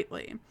just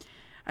slightly.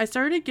 I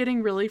started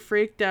getting really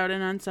freaked out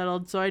and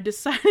unsettled, so I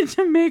decided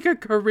to make a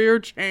career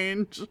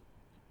change.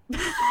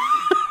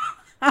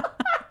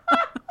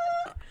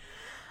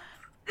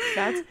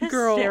 That's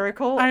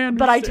hysterical, Girl,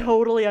 but I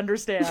totally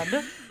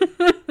understand.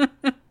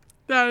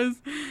 That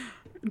is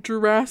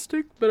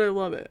drastic, but I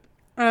love it.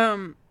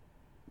 Yeah.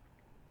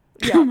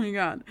 Oh my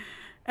god.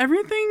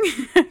 Everything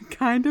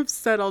kind of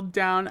settled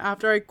down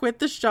after I quit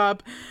the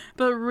shop,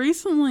 but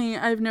recently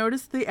I've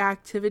noticed the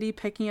activity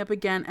picking up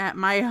again at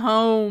my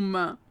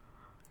home.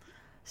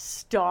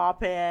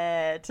 Stop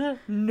it.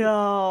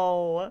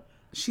 No.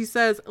 She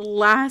says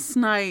last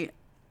night.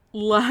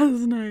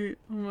 Oh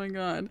my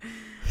god.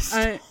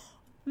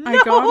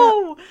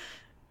 No.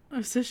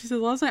 So she said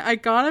last night I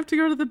got up to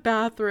go to the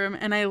bathroom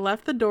and I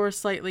left the door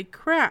slightly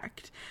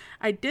cracked.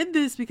 I did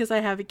this because I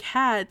have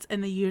cats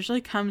and they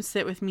usually come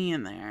sit with me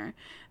in there.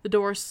 The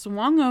door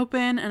swung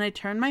open and I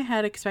turned my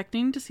head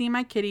expecting to see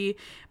my kitty,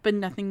 but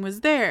nothing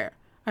was there.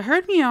 I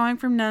heard meowing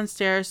from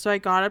downstairs, so I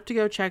got up to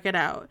go check it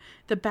out.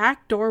 The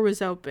back door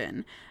was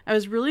open. I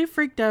was really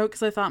freaked out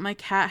because I thought my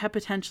cat had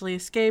potentially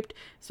escaped,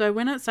 so I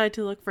went outside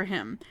to look for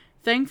him.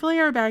 Thankfully,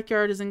 our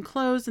backyard is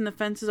enclosed and the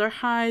fences are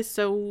high,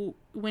 so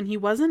when he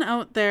wasn't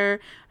out there,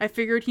 I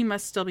figured he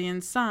must still be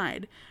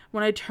inside.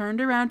 When I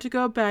turned around to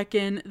go back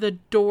in, the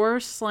door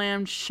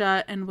slammed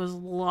shut and was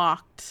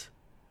locked.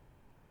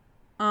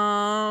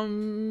 I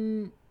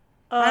don't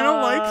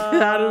like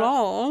that at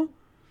all.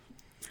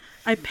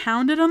 I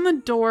pounded on the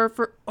door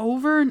for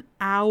over an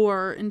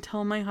hour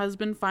until my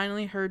husband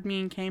finally heard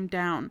me and came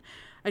down.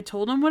 I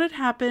told him what had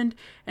happened,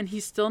 and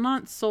he's still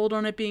not sold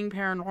on it being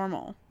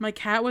paranormal. My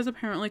cat was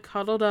apparently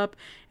cuddled up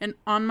and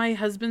on my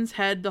husband's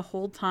head the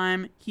whole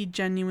time. He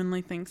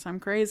genuinely thinks I'm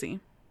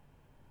crazy.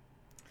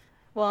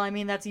 Well, I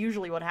mean, that's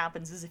usually what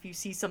happens, is if you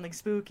see something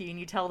spooky and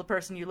you tell the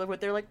person you live with,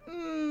 they're like,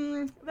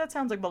 that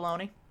sounds like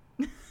baloney.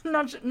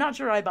 Not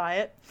sure I buy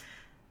it.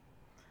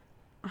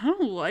 I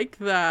don't like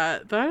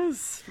that. That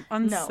is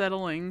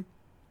unsettling. No.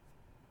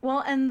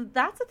 Well, and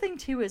that's the thing,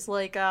 too, is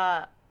like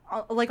on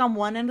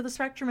one end of the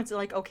spectrum, it's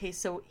like, okay,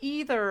 so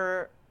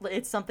either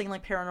it's something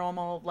like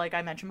paranormal, like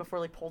I mentioned before,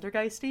 like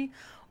poltergeisty,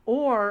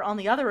 or on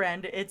the other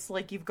end, it's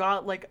like you've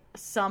got like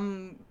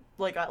some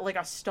like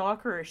a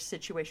stalker-ish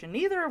situation,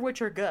 neither of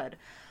which are good.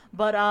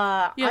 But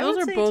yeah, those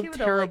are both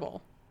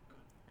terrible.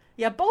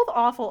 Yeah, both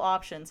awful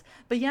options.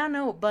 But yeah,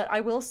 no, but I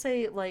will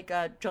say, like,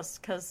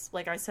 just because,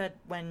 like I said,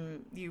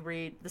 when you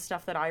read the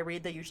stuff that I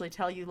read, they usually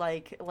tell you,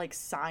 like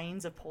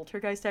signs of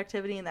poltergeist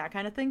activity and that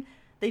kind of thing.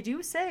 They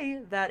do say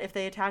that if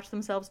they attach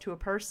themselves to a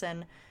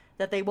person,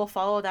 that they will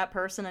follow that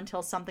person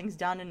until something's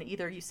done, and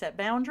either you set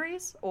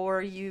boundaries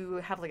or you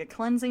have, like, a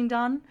cleansing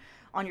done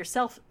on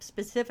yourself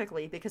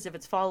specifically, because if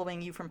it's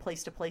following you from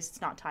place to place,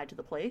 it's not tied to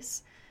the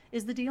place,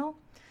 is the deal.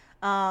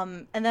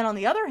 And then on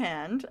the other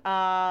hand,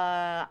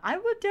 I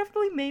would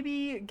definitely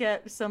maybe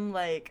get some,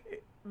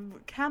 like,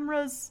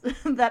 cameras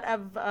that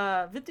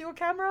have video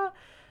camera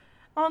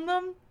on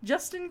them,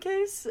 just in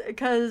case.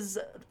 Because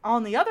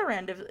on the other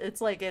end, if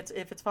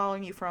it's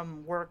following you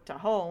from work to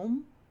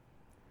home,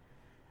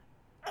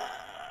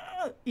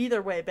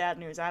 either way, bad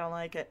news. I don't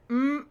like it.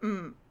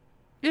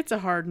 It's a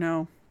hard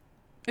no.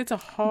 It's a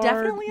hard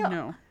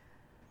no.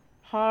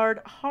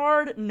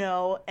 Hard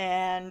no,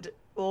 and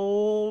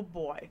oh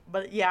boy.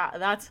 But yeah,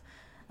 that's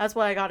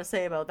what I got to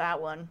say about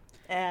that one.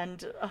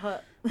 And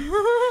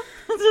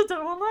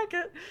don't like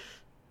it.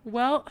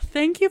 Well,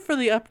 thank you for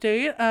the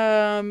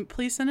update.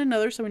 Please send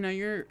another so we know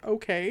you're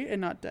okay and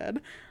not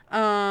dead.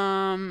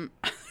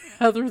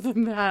 Other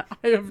than that,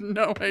 I have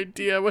no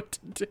idea what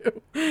to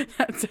do.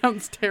 That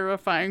sounds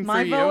terrifying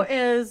for you. My vote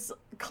is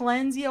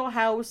cleanse your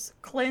house,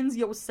 cleanse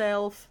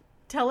yourself,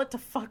 tell it to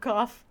fuck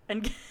off,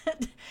 and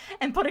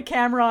put a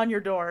camera on your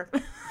door.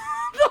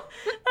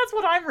 That's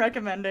what I'm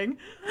recommending.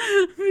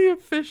 The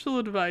official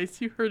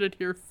advice. You heard it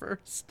here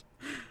first.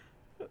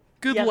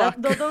 Good luck.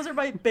 Those are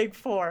my big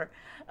four.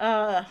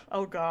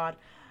 Oh God.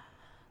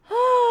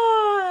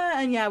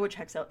 And yeah,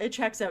 it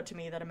checks out to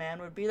me that a man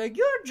would be like,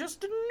 you're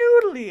just a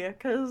noodly,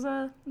 because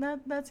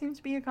that seems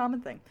to be a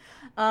common thing.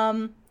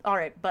 All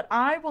right, but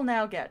I will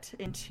now get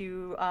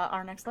into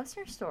our next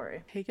listener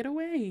story. Take it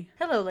away.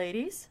 Hello,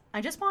 ladies. I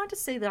just wanted to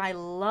say that I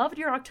loved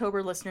your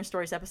October listener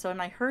stories episode,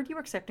 and I heard you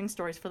were accepting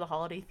stories for the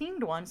holiday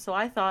themed one, so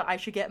I thought I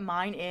should get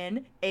mine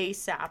in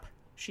ASAP.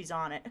 She's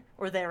on it,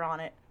 or they're on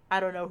it. I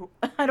don't know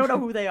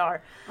who they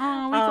are.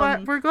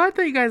 Oh, we're glad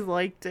that you guys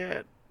liked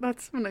it.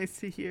 That's so nice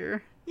to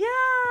hear.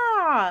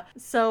 Yeah!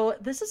 So,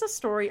 this is a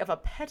story of a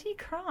petty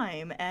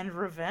crime and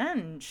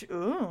revenge.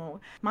 Ooh.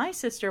 My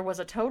sister was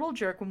a total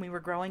jerk when we were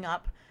growing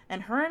up,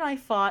 and her and I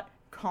fought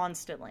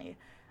constantly.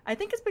 I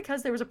think it's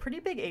because there was a pretty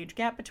big age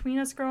gap between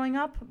us growing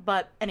up,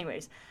 but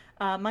anyways,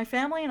 my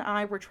family and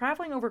I were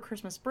traveling over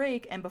Christmas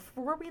break, and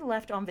before we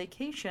left on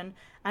vacation,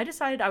 I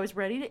decided I was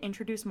ready to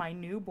introduce my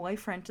new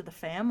boyfriend to the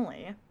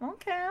family.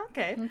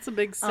 Okay. That's a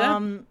big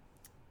step.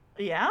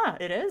 Yeah,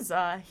 it is.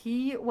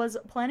 He was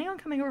planning on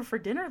coming over for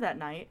dinner that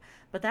night,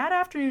 but that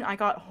afternoon I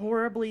got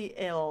horribly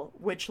ill,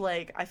 which,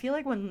 like, I feel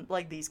like when,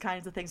 like, these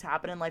kinds of things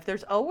happen in life,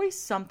 there's always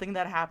something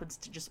that happens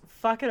to just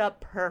fuck it up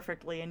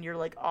perfectly, and you're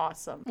like,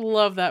 awesome.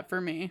 Love that for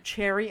me.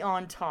 Cherry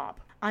on top.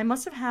 I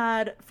must have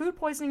had food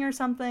poisoning or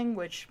something,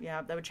 which,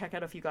 yeah, that would check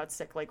out if you got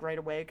sick, like, right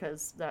away,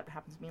 because that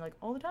happens to me, like,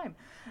 all the time.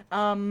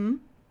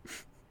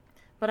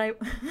 But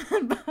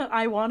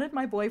I wanted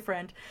my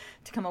boyfriend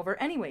to come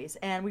over anyways,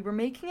 and we were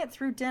making it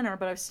through dinner,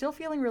 but I was still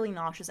feeling really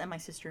nauseous, and my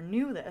sister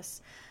knew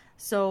this.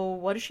 So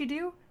what does she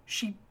do?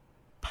 She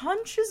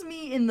punches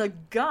me in the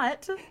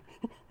gut.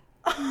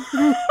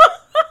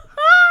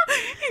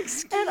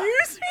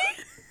 Excuse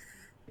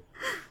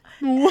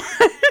me?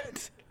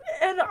 What?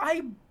 And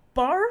I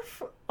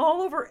barf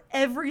all over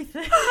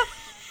everything.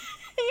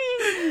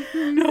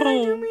 No.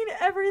 I do mean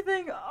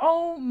everything.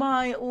 Oh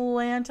my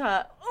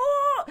Lanta.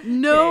 Oh.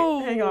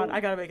 No. Okay, hang on.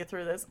 I gotta make it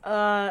through this.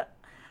 I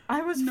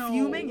was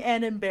fuming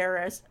and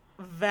embarrassed.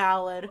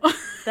 Valid.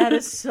 That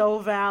is so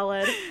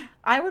valid.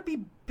 I would be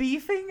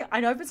beefing. I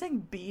know I've been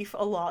saying beef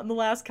a lot in the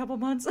last couple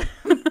months.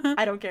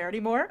 I don't care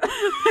anymore.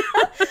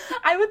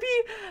 I would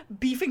be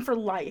beefing for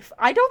life.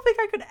 I don't think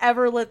I could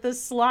ever let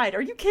this slide.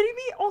 Are you kidding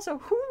me? Also,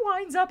 who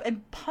winds up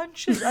and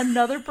punches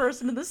another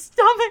person in the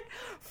stomach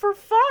for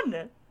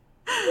fun?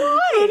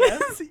 Why?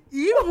 That is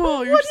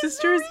evil. Your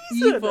sister is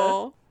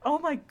evil. Oh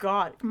my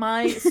god.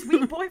 My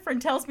sweet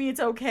boyfriend tells me it's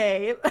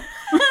okay.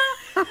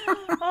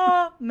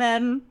 Oh,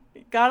 men.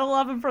 Gotta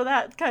love him for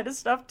that kind of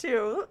stuff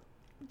too.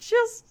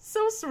 Just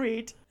so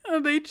sweet.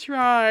 They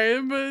try,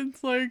 but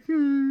it's like,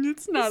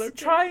 it's not okay.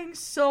 Trying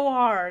so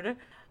hard.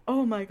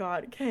 Oh my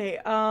god. Okay.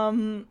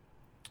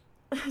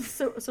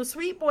 So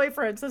sweet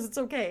boyfriend says it's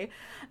okay,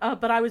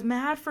 but I was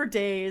mad for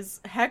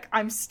days. Heck,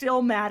 I'm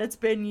still mad. It's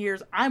been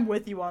years. I'm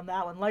with you on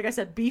that one. Like I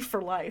said, beef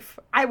for life.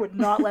 I would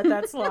not let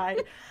that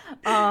slide.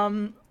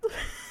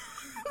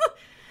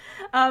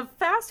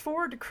 Fast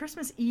forward to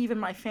Christmas Eve, and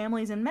my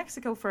family's in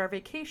Mexico for our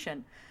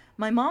vacation.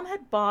 My mom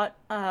had brought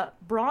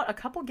a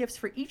couple gifts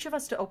for each of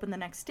us to open the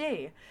next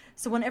day.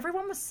 So when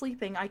everyone was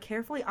sleeping, I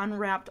carefully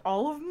unwrapped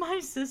all of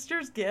my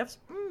sister's gifts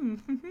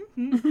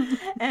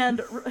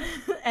and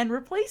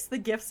replaced the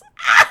gifts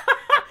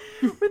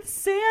with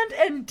sand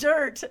and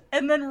dirt,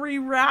 and then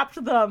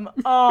rewrapped them.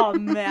 Oh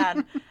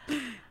man,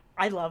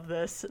 I love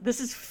this.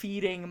 This is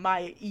feeding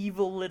my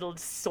evil little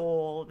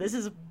soul. This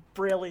is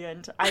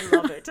brilliant. I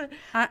love it.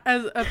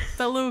 As a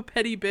fellow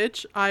petty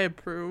bitch, I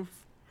approve.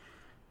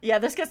 Yeah,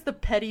 this gets the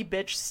petty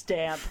bitch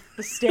stamp.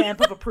 The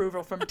stamp of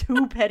approval from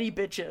two petty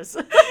bitches.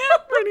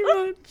 Pretty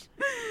much.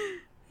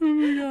 Oh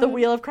my god. The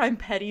Wheel of Crime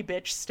petty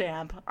bitch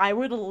stamp. I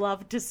would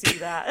love to see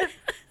that.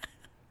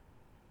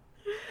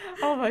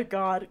 Oh my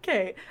god.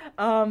 Okay.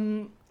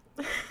 I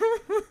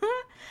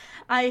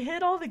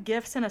hid all the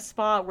gifts in a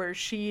spot where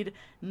she'd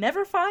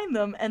never find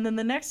them, and then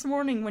the next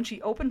morning when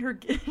she opened her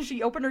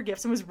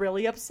gifts and was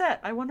really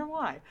upset. I wonder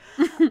why.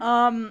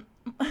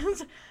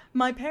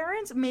 My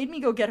parents made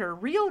me go get her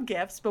real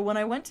gifts, but when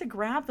I went to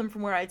grab them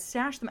from where I'd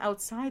stashed them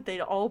outside,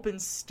 they'd all been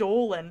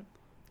stolen.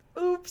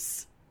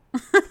 Oops.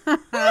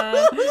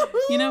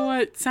 You know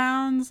what?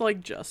 Sounds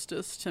like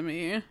justice to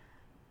me.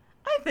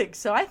 I think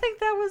so. I think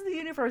that was the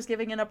universe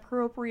giving an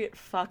appropriate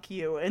fuck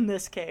you in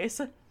this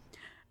case.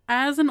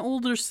 As an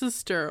older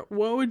sister,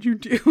 what would you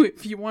do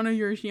if one of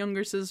your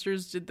younger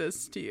sisters did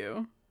this to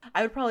you?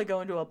 I would probably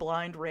go into a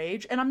blind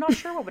rage, and I'm not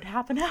sure what would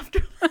happen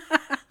after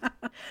that.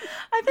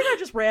 I think I'd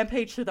just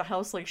rampage through the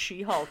house like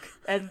She-Hulk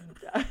and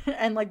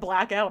like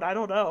black out. I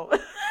don't know.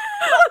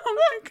 Oh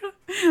my god.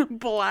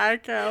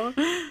 Blackout.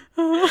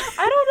 I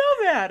don't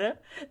know, man.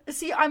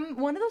 See, I'm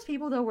one of those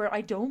people, though, where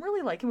I don't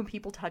really like it when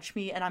people touch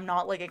me, and I'm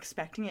not, like,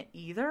 expecting it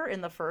either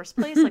in the first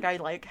place. Like, I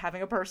like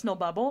having a personal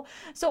bubble.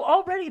 So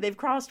already they've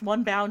crossed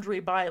one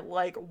boundary by,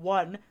 like,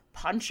 one,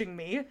 punching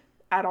me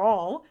at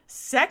all.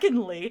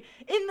 Secondly,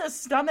 in the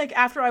stomach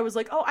after I was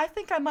like, oh, I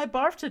think I might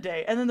barf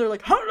today. And then they're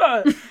like,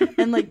 Hurrah!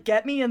 And, like,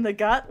 get me in the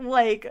gut.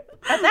 Like,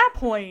 at that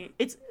point,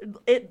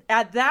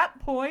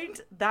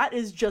 that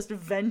is just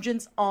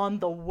vengeance on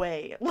the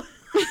way.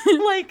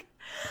 Like,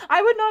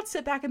 I would not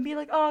sit back and be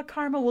like, oh,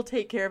 karma will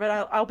take care of it.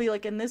 I'll be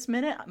like, in this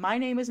minute, my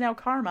name is now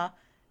Karma,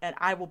 and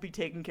I will be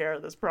taking care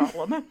of this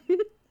problem.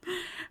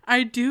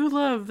 I do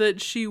love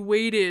that she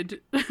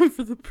waited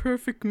for the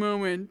perfect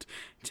moment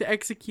to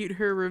execute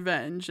her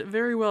revenge.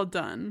 Very well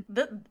done.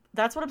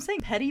 That's what I'm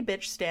saying. Petty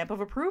bitch stamp of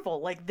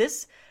approval. Like,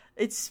 this,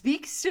 it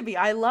speaks to me.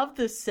 I love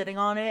this sitting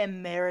on it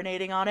and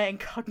marinating on it and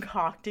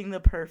concocting the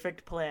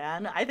perfect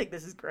plan. I think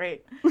this is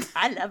great.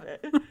 I love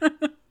it.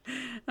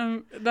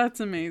 That's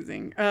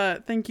amazing.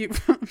 Thank you.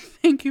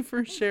 Thank you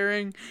for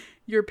sharing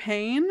your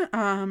pain.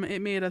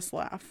 It made us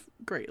laugh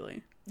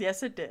greatly.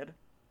 Yes, it did.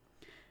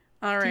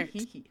 All right.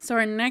 So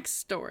our next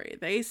story,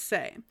 they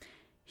say,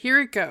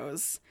 here it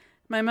goes.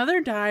 My mother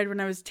died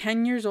when I was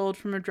 10 years old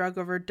from a drug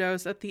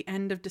overdose at the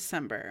end of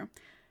December.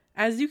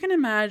 As you can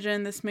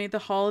imagine, this made the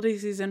holiday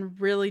season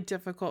really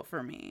difficult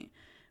for me.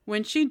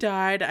 When she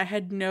died, I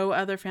had no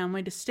other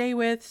family to stay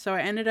with, so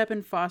I ended up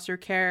in foster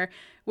care,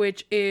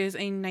 which is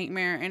a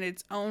nightmare in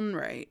its own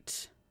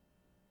right.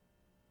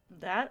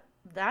 That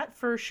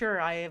for sure.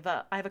 I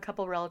have a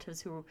couple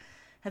relatives who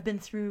have been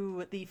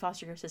through the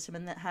foster care system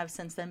and that have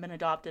since then been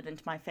adopted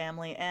into my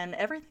family, and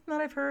everything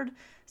that I've heard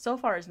so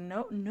far is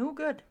no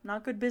good.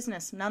 Not good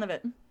business. None of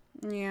it.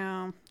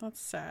 Yeah, that's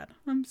sad.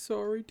 I'm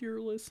sorry, dear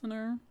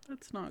listener.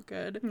 That's not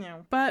good.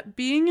 No. But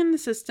being in the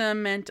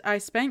system meant I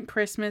spent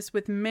Christmas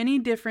with many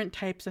different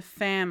types of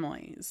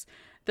families.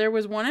 There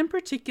was one in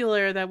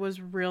particular that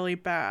was really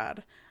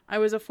bad. I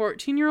was a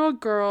 14-year-old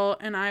girl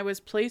and I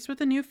was placed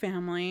with a new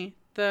family.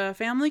 The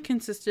family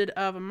consisted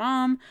of a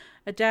mom,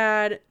 a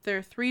dad,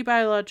 their 3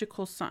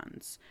 biological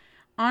sons.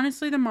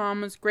 Honestly, the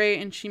mom was great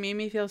and she made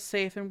me feel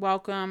safe and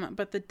welcome,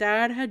 but the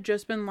dad had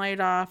just been laid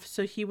off,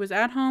 so he was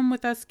at home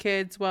with us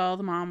kids while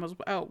the mom was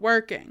out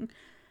working.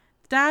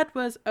 Dad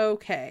was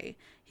okay.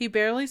 He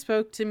barely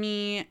spoke to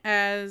me,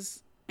 and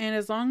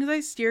as long as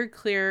I steered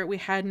clear, we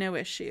had no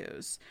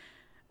issues.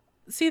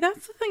 See,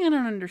 that's the thing I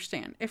don't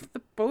understand. If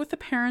both the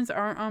parents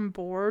aren't on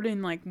board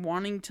and, like,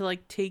 wanting to,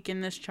 like, take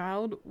in this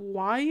child,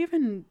 why?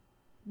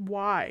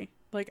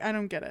 Like, I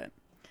don't get it.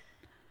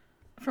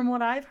 From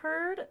what I've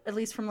heard, at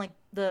least from,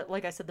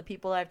 like I said, the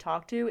people I've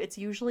talked to, it's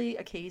usually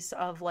a case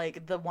of,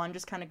 like, the one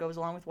just kind of goes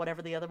along with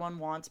whatever the other one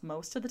wants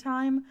most of the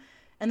time.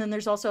 And then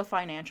there's also a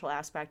financial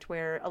aspect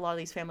where a lot of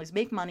these families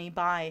make money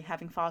by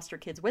having foster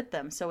kids with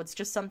them. So it's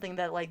just something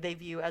that like they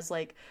view as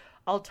like,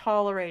 I'll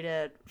tolerate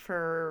it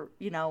for,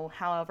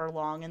 however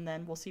long, and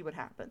then we'll see what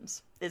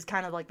happens, is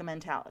kind of like the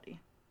mentality.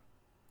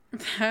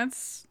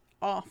 That's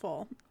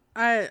awful.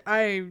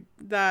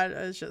 That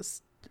is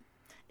just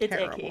it's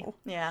terrible. Icky.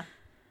 Yeah.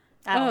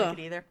 I don't like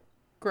it either.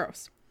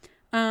 Gross.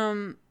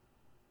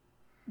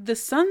 The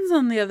sons,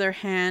 on the other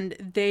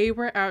hand, they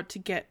were out to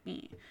get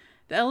me.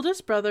 The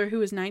eldest brother, who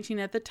was 19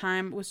 at the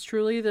time, was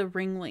truly the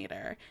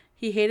ringleader.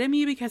 He hated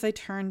me because I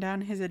turned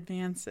down his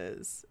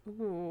advances.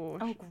 Ooh.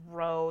 Oh,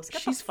 gross.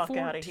 Get She's the fuck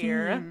 14. out of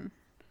here.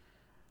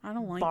 I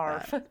don't like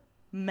Barf. that.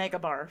 Mega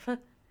barf.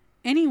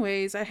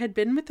 Anyways, I had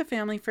been with the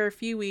family for a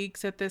few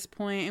weeks at this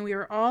point, and we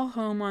were all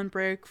home on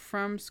break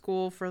from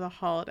school for the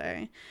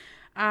holiday.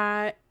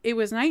 It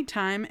was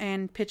nighttime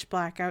and pitch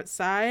black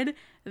outside.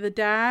 The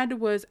dad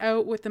was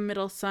out with the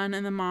middle son,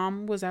 and the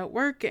mom was out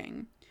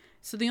working.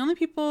 So the only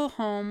people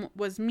home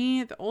was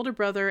me, the older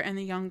brother, and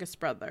the youngest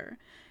brother.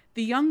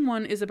 The young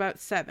one is about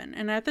 7,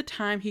 and at the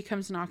time he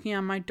comes knocking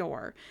on my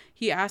door.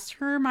 He asked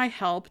for my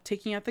help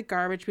taking out the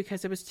garbage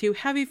because it was too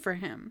heavy for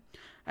him.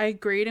 I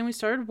agreed, and we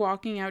started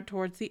walking out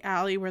towards the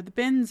alley where the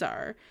bins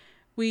are.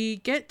 We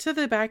get to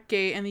the back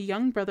gate, and the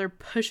young brother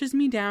pushes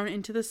me down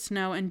into the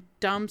snow and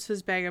dumps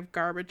his bag of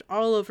garbage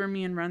all over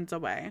me and runs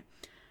away.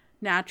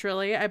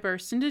 Naturally, I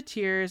burst into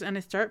tears, and I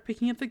start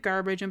picking up the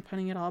garbage and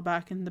putting it all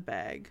back in the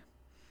bag.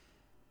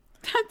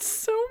 That's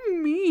so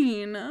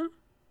mean.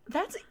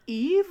 That's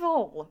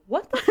evil.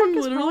 What the fuck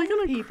is wrong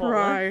with people?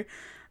 I'm literally gonna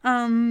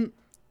cry.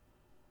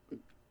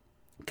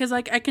 Because,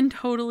 like, I can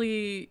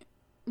totally,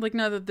 like,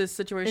 now that this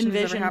situation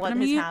has ever happened to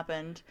me. Envision what has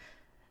happened.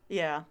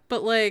 Yeah.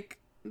 But, like,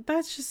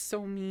 that's just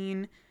so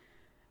mean.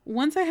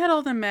 Once I had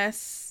all the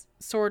mess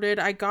sorted,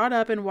 I got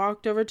up and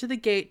walked over to the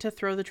gate to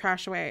throw the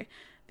trash away.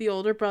 The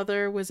older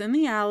brother was in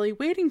the alley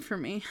waiting for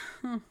me.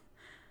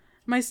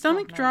 My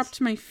stomach dropped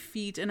to my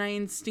feet, and I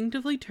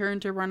instinctively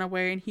turned to run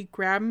away, and he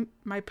grabbed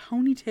my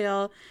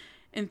ponytail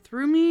and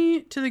threw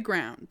me to the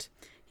ground.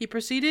 He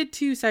proceeded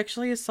to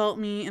sexually assault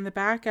me in the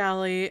back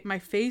alley, my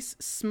face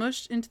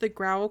smushed into the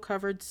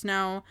gravel-covered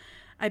snow.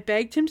 I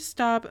begged him to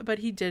stop, but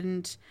he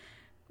didn't.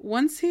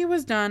 Once he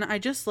was done, I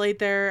just laid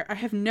there. I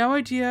have no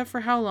idea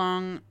for how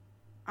long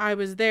I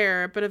was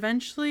there, but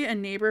eventually a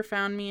neighbor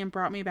found me and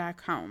brought me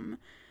back home.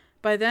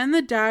 By then,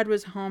 the dad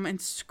was home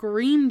and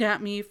screamed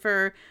at me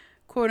for,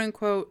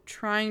 quote-unquote,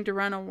 trying to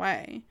run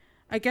away.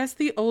 I guess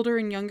the older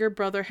and younger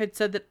brother had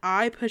said that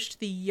I pushed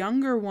the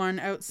younger one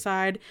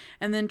outside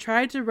and then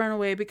tried to run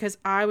away because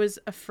I was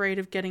afraid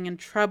of getting in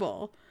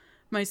trouble.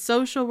 My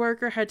social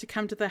worker had to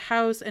come to the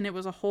house, and it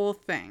was a whole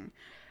thing.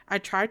 I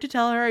tried to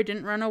tell her I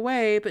didn't run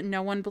away, but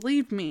no one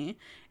believed me.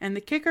 And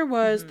the kicker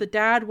was the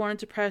dad wanted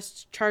to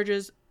press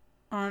charges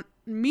on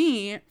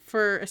me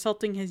for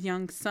assaulting his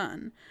young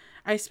son.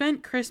 I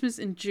spent Christmas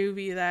in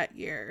juvie that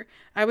year.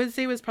 I would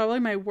say it was probably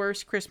my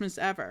worst Christmas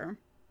ever.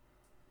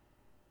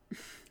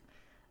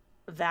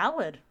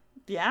 Valid.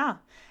 Yeah.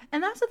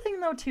 And that's the thing,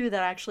 though, too,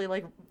 that actually,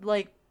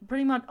 like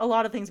pretty much a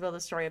lot of things about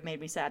this story have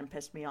made me sad and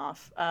pissed me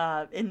off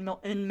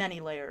in many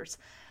layers.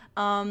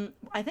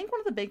 I think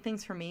one of the big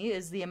things for me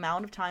is the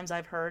amount of times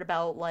I've heard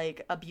about,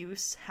 like,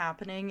 abuse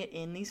happening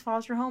in these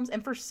foster homes,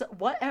 and for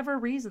whatever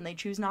reason, they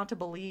choose not to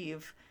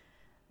believe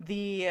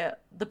the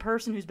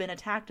person who's been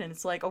attacked, and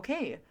it's like,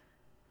 okay.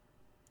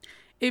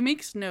 It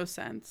makes no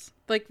sense.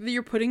 Like,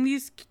 you're putting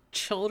these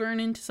children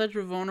into such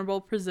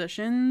vulnerable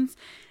positions,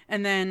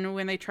 and then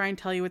when they try and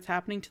tell you what's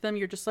happening to them,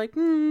 you're just like,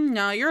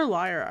 no, you're a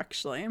liar,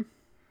 actually.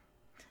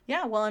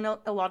 Yeah, well, in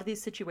a lot of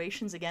these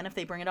situations, again, if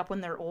they bring it up when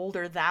they're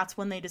older, that's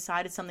when they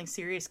decided something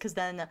serious, because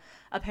then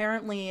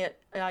apparently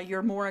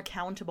you're more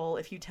accountable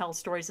if you tell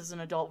stories as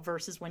an adult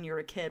versus when you're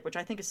a kid, which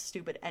I think is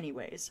stupid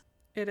anyways.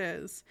 It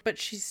is. But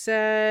she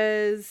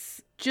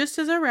says, just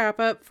as a wrap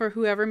up for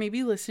whoever may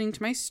be listening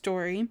to my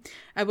story,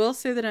 I will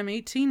say that I'm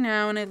 18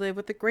 now and I live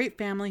with a great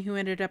family who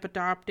ended up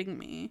adopting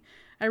me.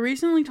 I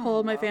recently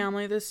told my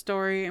family this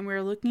story and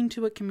we're looking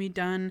into what can be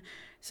done,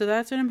 so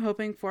that's what I'm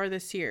hoping for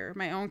this year,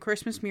 my own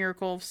Christmas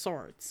miracle of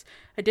sorts.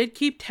 I did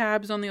keep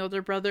tabs on the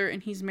older brother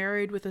and he's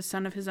married with a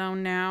son of his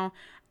own now.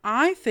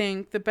 I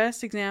think the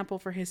best example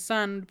for his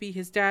son would be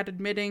his dad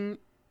admitting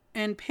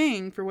and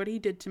paying for what he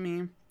did to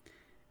me.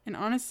 And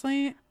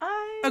honestly,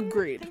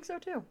 agreed. I think so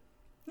too.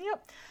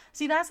 Yep.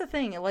 See, that's the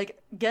thing. Like,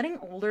 getting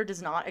older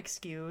does not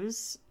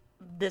excuse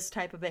this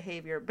type of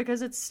behavior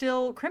because it's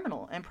still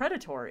criminal and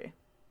predatory.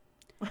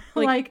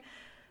 Like,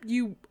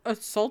 you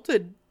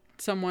assaulted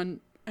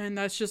someone and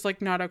that's just,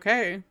 like, not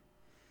okay.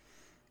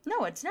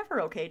 No, it's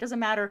never okay. It doesn't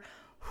matter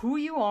who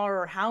you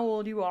are or how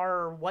old you are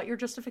or what your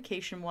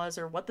justification was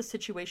or what the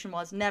situation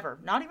was. Never.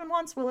 Not even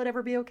once will it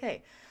ever be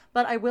okay.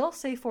 But I will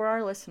say for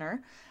our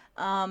listener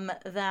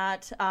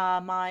that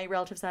my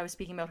relatives that I was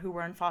speaking about who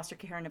were in foster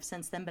care and have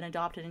since then been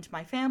adopted into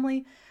my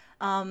family,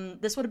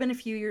 this would have been a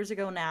few years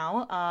ago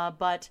now,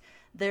 but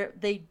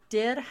they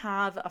did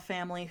have a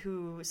family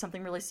who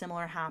something really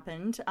similar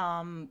happened,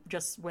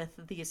 just with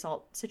the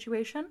assault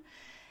situation.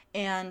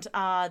 And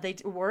they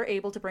were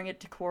able to bring it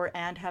to court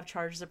and have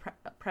charges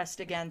pressed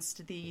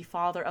against the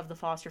father of the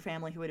foster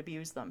family who had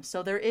abused them.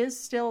 So there is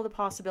still the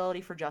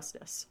possibility for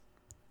justice.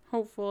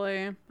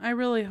 Hopefully. I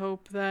really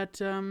hope that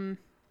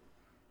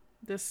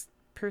this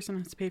person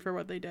has to pay for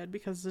what they did,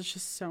 because it's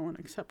just so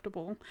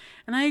unacceptable.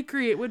 And I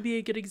agree, it would be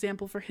a good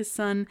example for his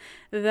son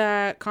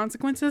that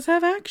consequences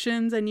have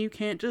actions, and you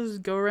can't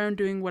just go around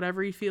doing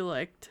whatever you feel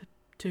like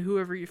to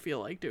whoever you feel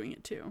like doing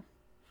it to.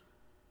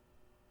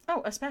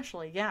 Oh,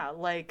 especially, yeah,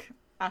 like,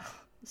 ugh,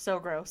 so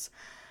gross.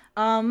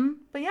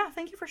 But yeah,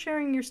 thank you for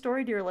sharing your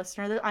story, dear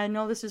listener. I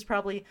know this is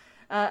probably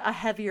a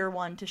heavier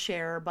one to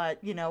share,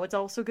 but, you know, it's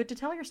also good to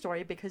tell your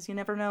story, because you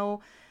never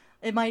know,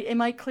 it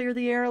might clear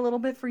the air a little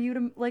bit for you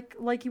to,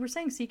 like you were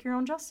saying, seek your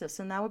own justice,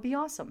 and that would be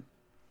awesome.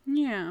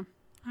 Yeah,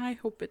 I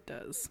hope it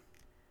does.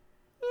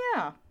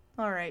 Yeah,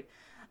 all right.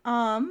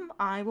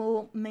 I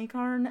will make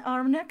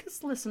our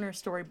next listener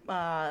story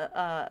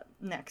happen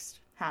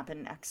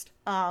next.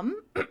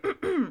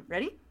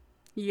 Ready?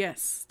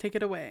 Yes, take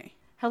it away.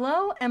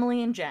 Hello,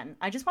 Emily and Jen.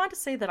 I just wanted to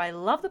say that I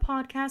love the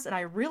podcast, and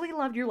I really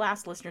loved your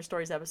last listener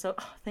stories episode.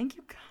 Oh, thank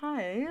you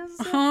guys.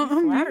 You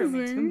flatter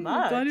me too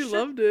much. I'm glad you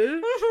loved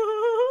it.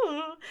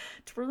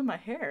 Twirling my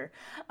hair.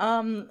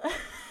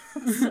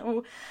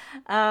 So,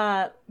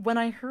 when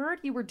I heard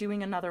you were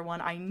doing another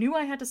one, I knew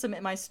I had to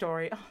submit my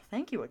story. Oh,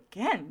 thank you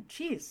again.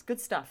 Jeez,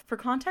 good stuff. For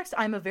context,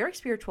 I'm a very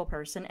spiritual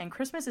person, and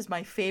Christmas is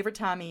my favorite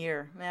time of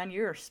year. Man,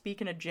 you're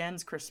speaking of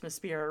Jen's Christmas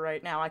spirit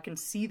right now. I can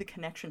see the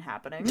connection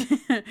happening.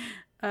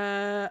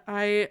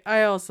 I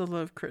also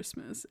love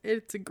Christmas.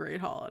 It's a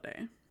great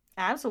holiday.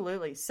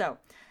 Absolutely. So,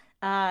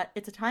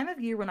 it's a time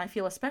of year when I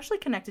feel especially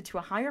connected to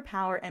a higher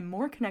power and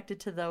more connected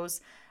to those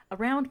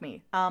around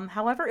me.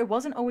 However, it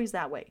wasn't always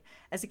that way.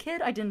 As a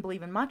kid, I didn't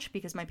believe in much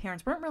because my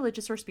parents weren't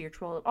religious or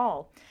spiritual at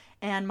all.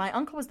 And my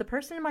uncle was the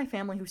person in my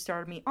family who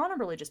started me on a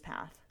religious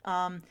path.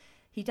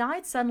 He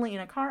died suddenly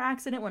in a car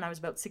accident when I was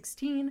about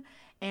 16,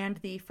 and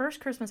the first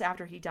Christmas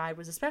after he died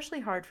was especially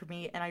hard for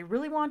me, and I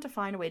really wanted to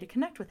find a way to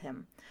connect with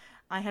him.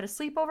 I had a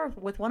sleepover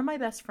with one of my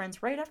best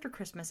friends right after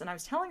Christmas, and I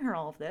was telling her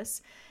all of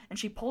this, and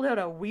she pulled out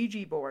a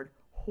Ouija board.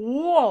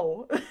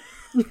 Whoa!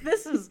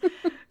 This is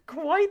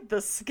quite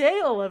the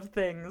scale of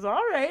things.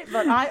 All right,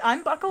 but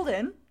I'm buckled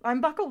in.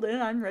 I'm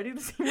ready to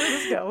see where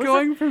this goes.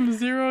 Going from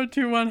 0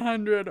 to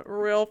 100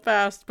 real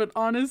fast, but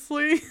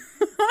honestly,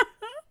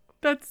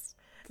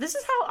 This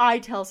is how I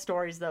tell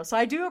stories, though, so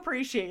I do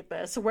appreciate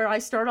this, where I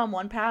start on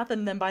one path,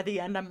 and then by the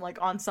end, I'm,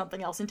 like, on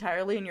something else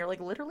entirely, and you're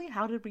like, literally,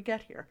 how did we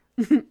get here?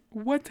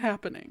 What's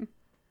happening?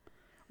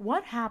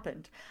 What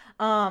happened?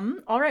 All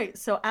right,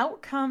 so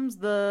out comes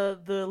the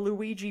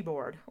Luigi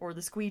board, or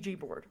the squeegee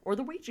board, or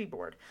the Ouija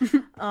board.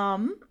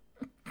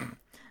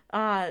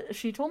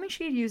 She told me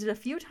she had used it a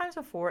few times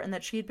before, and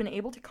that she had been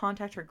able to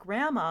contact her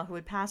grandma, who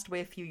had passed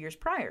away a few years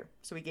prior,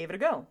 so we gave it a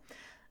go.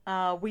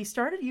 We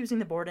started using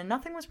the board and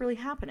nothing was really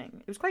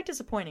happening. It was quite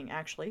disappointing,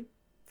 actually.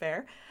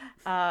 Fair.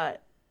 That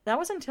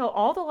was until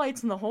all the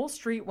lights in the whole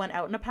street went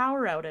out in a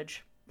power outage.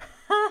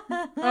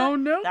 Oh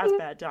no. That's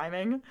bad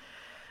timing.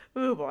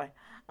 Oh boy.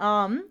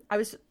 I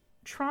was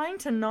trying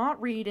to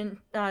not read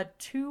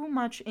too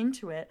much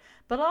into it,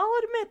 but I'll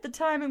admit the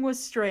timing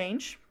was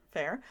strange.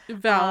 Fair.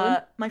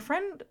 Valid. My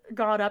friend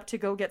got up to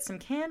go get some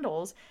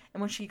candles,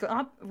 and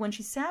when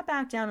she sat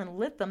back down and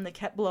lit them, they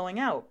kept blowing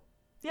out.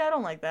 Yeah, I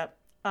don't like that.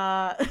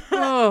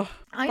 I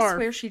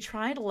swear she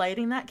tried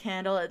lighting that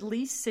candle at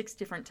least 6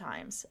 different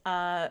times.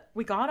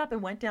 We got up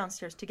and went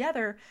downstairs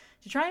together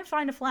to try and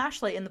find a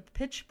flashlight in the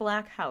pitch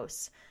black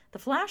house. The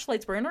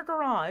flashlights were in her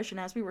garage,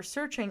 and as we were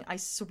searching, I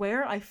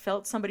swear I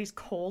felt somebody's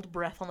cold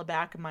breath on the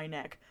back of my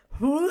neck.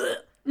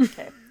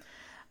 Okay.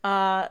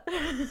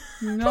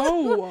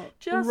 No.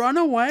 Run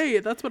away.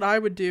 That's what I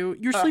would do.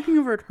 You're sleeping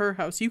over at her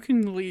house. You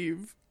can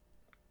leave.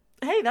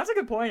 Hey, that's a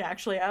good point,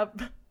 actually.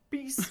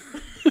 Peace.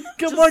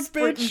 Good luck,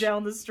 sprinting bitch.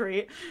 Down the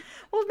street.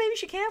 Well, maybe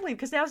she can't leave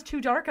because now it's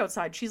too dark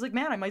outside. She's like,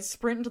 man, I might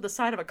sprint into the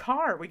side of a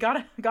car. We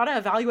gotta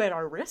evaluate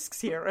our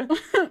risks here.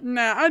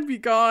 Nah, I'd be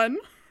gone.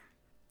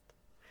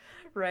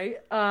 Right?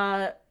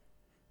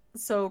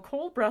 So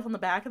cold breath on the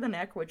back of the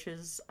neck, which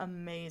is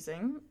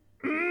amazing.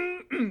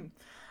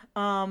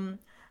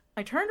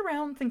 I turned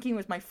around thinking it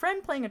was my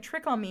friend playing a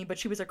trick on me, but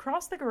she was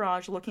across the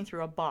garage looking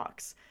through a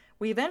box.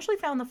 We eventually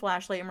found the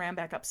flashlight and ran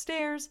back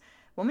upstairs.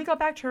 When we got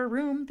back to her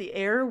room, the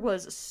air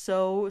was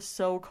so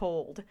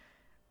cold.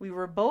 We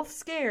were both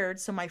scared,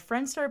 so my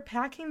friend started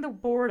packing the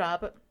board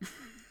up,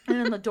 and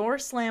then the door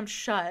slammed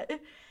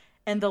shut,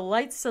 and the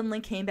lights suddenly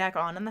came back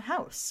on in the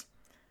house.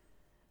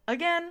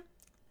 Again,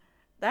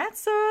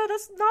 that's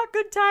not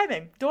good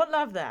timing. Don't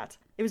love that.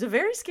 It was a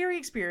very scary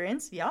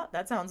experience. Yeah,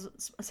 that sounds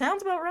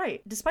about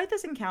right. Despite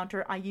this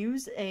encounter, I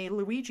used a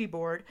Ouija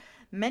board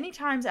many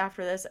times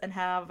after this and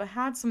have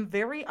had some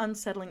very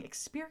unsettling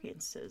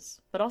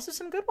experiences, but also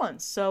some good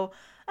ones. So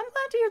I'm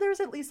glad to hear there's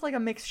at least like a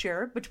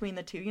mixture between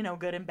the two,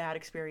 good and bad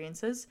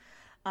experiences.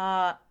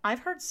 I've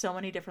heard so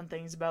many different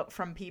things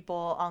from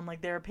people on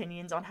like their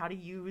opinions on how to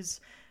use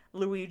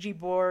Ouija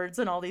boards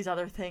and all these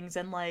other things,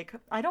 and like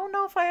I don't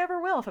know if I ever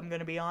will, if I'm going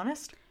to be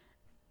honest.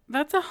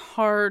 That's a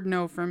hard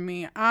no from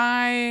me.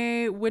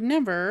 I would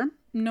never,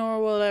 nor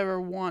will ever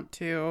want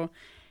to.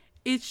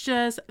 It's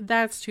just,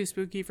 that's too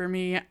spooky for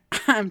me.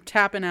 I'm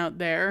tapping out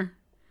there.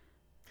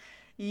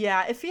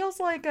 Yeah, it feels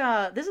like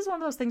this is one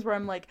of those things where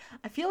I'm like,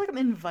 I feel like I'm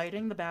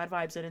inviting the bad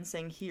vibes in and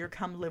saying, "Here,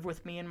 come live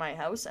with me in my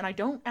house," and I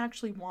don't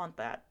actually want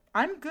that.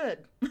 I'm good.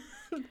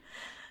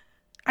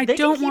 I They can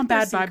don't keep want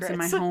their bad vibes in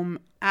my secrets. home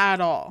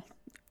at all.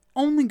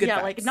 Only good Yeah,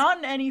 vibes. like not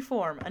in any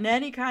form, in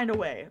any kind of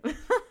way.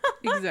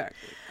 Exactly.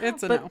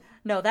 It's a But no.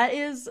 no, that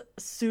is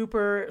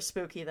super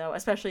spooky though,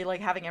 especially like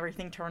having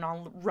everything turn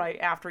on right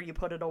after you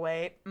put it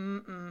away.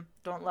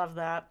 Don't love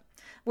that.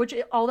 Which,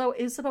 although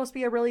is supposed to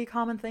be a really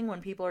common thing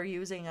when people are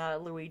using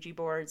Luigi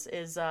boards,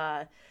 is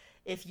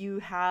if you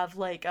have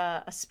like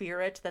a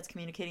spirit that's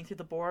communicating through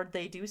the board,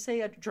 they do say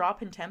a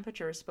drop in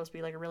temperature is supposed to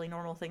be like a really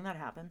normal thing that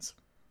happens.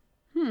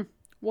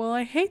 Well,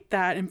 I hate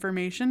that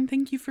information.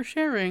 Thank you for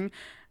sharing.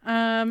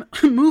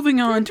 Moving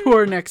on to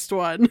our next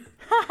one.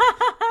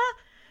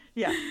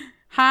 Yeah.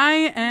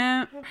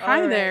 Hi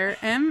All there,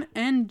 M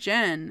and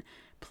Jen.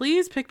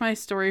 Please pick my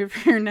story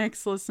for your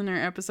next listener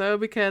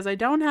episode because I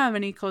don't have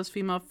any close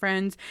female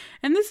friends,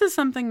 and this is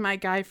something my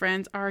guy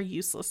friends are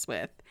useless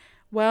with.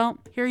 Well,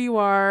 here you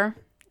are.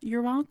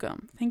 You're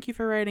welcome. Thank you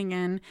for writing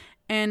in,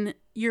 and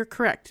you're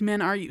correct.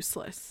 Men are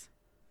useless.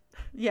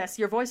 Yes,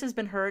 your voice has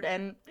been heard,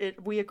 and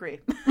we agree.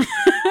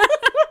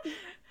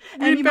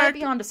 In And you might fact-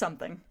 be onto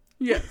something.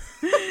 Yes.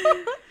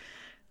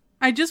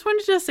 I just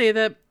wanted to say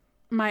that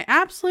my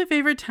absolute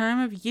favorite time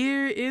of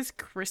year is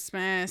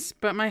Christmas,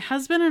 but my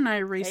husband and I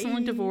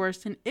recently Hey.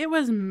 divorced and it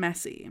was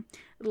messy.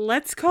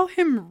 Let's call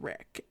him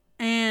Rick.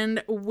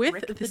 And with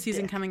Rick the the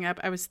season Dick. coming up,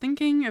 I was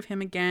thinking of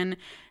him again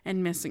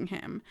and missing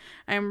him.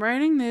 I am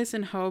writing this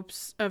in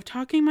hopes of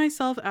talking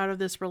myself out of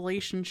this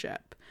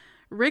relationship.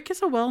 Rick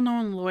is a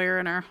well-known lawyer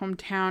in our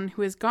hometown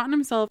who has gotten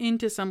himself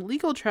into some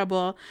legal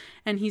trouble,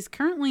 and he's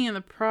currently in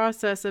the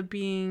process of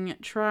being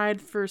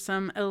tried for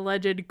some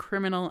alleged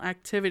criminal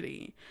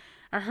activity.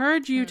 I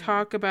heard you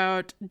talk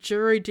about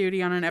jury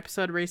duty on an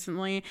episode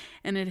recently,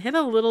 and it hit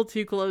a little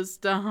too close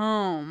to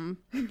home.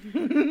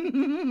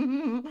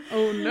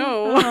 Oh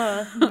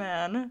no.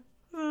 Man.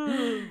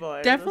 Oh, boy,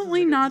 this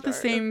Definitely is a good not the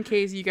start. same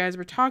case you guys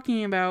were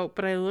talking about,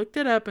 but I looked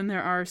it up and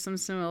there are some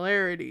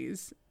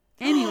similarities.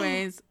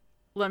 Anyways,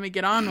 let me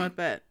get on with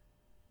it.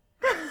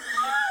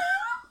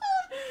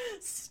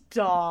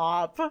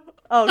 Stop.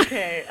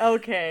 Okay.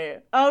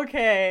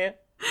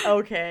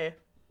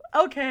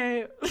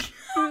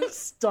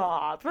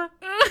 Stop.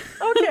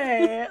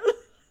 Okay.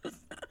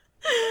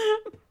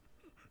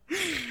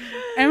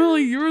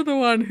 Emily, you were the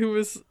one who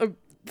was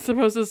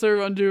supposed to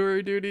serve on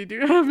jury duty. Do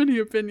you have any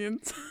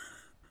opinions?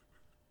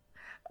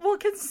 Well,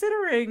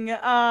 considering,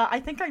 I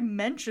think I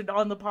mentioned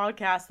on the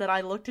podcast that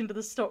I looked into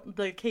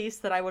the case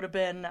that I would have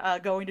been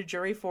going to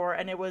jury for,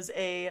 and it was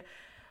a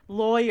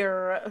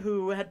lawyer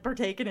who had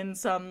partaken in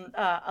some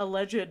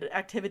alleged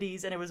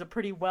activities, and it was a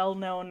pretty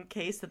well-known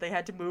case that they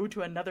had to move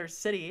to another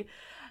city.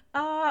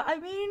 I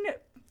mean,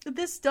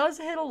 this does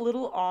hit a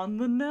little on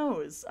the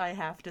nose, I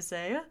have to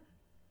say.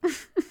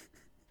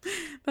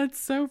 That's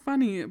so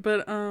funny,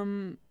 but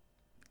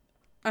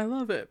I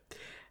love it.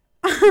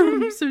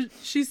 So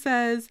she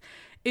says,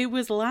 it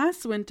was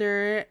last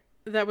winter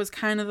that was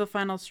kind of the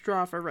final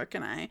straw for Rick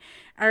and I.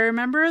 I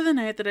remember the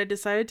night that I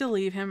decided to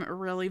leave him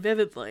really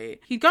vividly.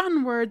 He'd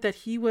gotten word that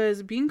he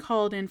was being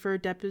called in for a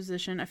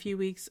deposition a few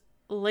weeks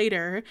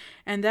later,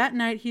 and that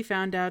night he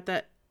found out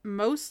that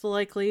most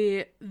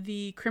likely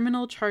the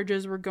criminal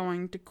charges were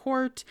going to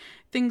court.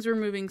 Things were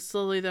moving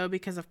slowly though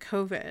because of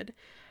COVID.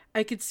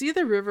 I could see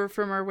the river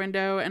from our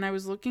window, and I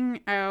was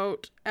looking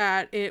out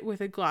at it with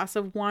a glass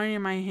of wine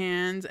in my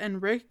hands,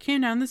 and Rick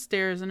came down the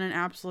stairs in an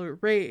absolute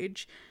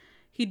rage.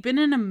 He'd been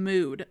in a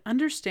mood,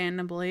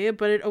 understandably,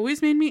 but it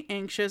always made me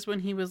anxious when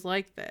he was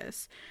like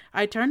this.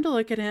 I turned to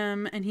look at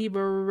him, and he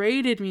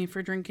berated me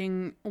for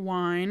drinking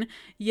wine,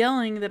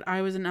 yelling that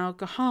I was an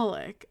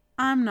alcoholic.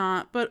 I'm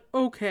not, but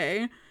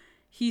okay.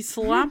 He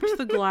slapped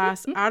the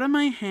glass out of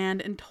my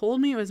hand and told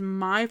me it was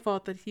my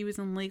fault that he was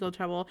in legal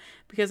trouble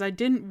because I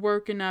didn't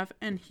work enough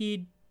and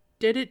he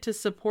did it to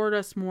support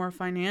us more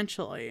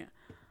financially.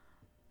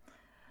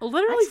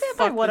 Literally, I stand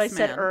by fuck what I this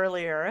said man.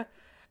 earlier.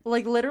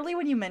 Like, literally,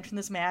 when you mentioned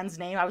this man's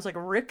name, I was like,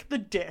 Rick the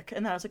Dick.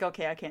 And then I was like,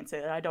 okay, I can't say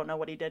that. I don't know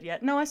what he did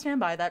yet. No, I stand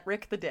by that.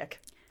 Rick the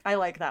Dick. I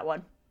like that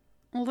one.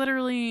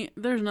 Literally,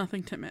 there's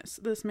nothing to miss.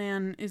 This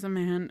man is a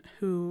man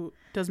who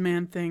does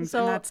man things, So,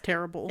 and that's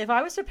terrible. If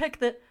I was to pick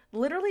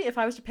if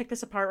I was to pick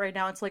this apart right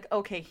now, it's like,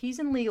 okay, he's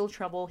in legal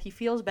trouble. He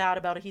feels bad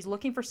about it. He's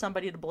looking for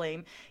somebody to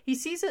blame. He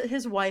sees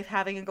his wife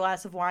having a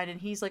glass of wine and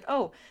he's like,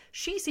 oh,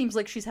 she seems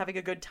like she's having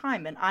a good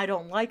time and I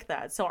don't like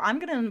that. So I'm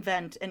going to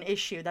invent an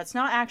issue that's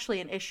not actually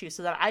an issue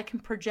so that I can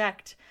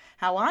project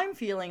how I'm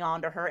feeling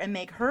onto her and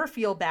make her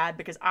feel bad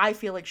because I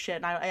feel like shit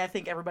and I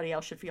think everybody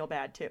else should feel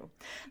bad too.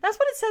 That's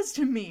what it says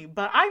to me,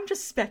 but I'm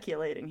just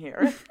speculating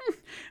here.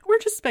 We're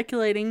just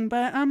speculating,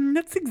 but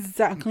that's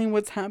exactly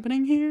what's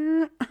happening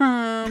here.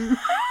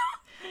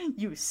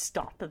 You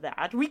stop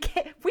that.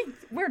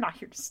 We're not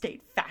here to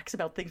state facts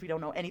about things we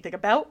don't know anything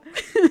about.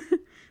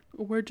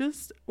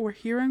 we're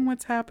hearing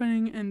what's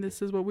happening, and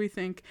this is what we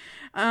think.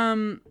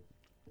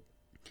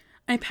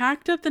 I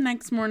packed up the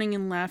next morning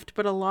and left,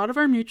 but a lot of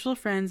our mutual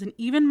friends and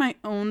even my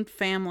own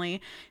family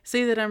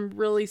say that I'm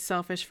really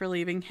selfish for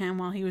leaving him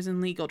while he was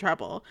in legal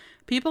trouble.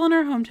 People in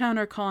our hometown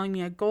are calling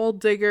me a gold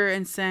digger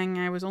and saying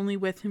I was only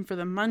with him for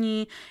the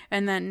money,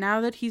 and that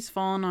now that he's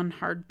fallen on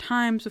hard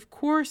times, of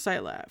course I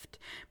left.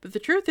 But the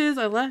truth is,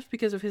 I left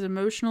because of his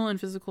emotional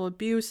and physical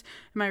abuse.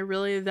 Am I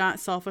really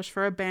that selfish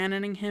for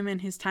abandoning him in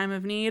his time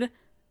of need?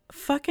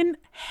 Fucking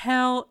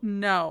hell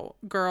no,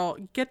 girl.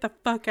 Get the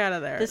fuck out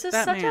of there.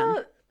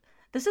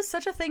 This is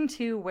such a thing,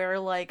 too, where,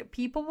 like,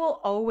 people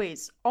will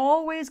always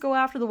go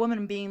after the woman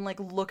and being like,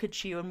 look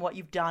at you and what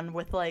you've done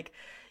with, like,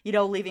 you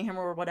know, leaving him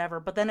or whatever.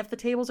 But then if the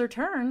tables are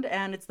turned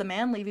and it's the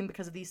man leaving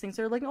because of these things,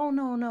 they're like, oh,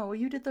 no,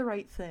 you did the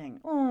right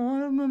thing.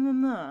 Oh, nah, nah,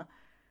 nah.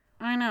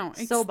 I know.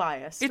 So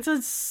biased. It's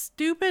a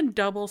stupid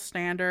double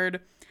standard.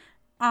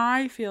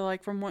 I feel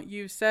like from what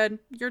you've said,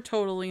 you're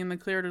totally in the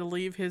clear to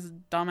leave his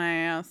dumb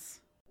ass.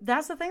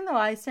 That's the thing, though.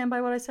 I stand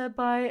by what I said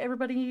by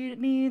everybody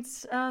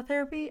needs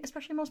therapy,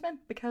 especially most men,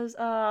 because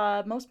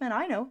most men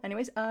I know,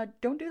 anyways,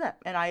 don't do that.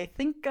 And I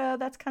think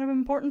that's kind of an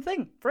important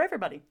thing for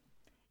everybody.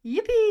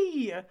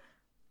 Yippee!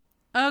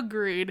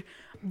 Agreed.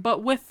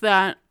 But with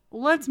that,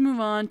 let's move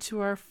on to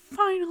our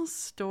final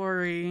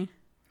story.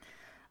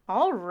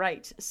 All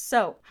right.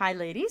 So, hi,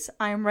 ladies.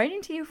 I am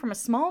writing to you from a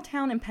small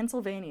town in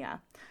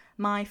Pennsylvania.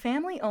 My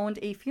family owned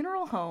a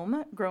funeral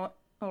home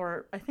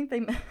or I think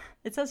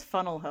it says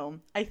funnel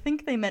home. I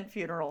think they meant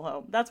funeral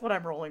home. That's what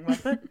I'm rolling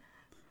with it.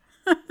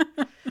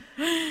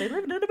 They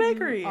lived in a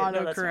bakery. No,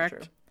 that's not true.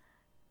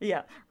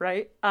 Yeah,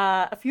 right.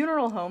 A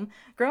funeral home.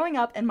 Growing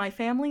up, and my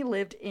family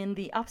lived in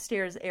the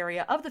upstairs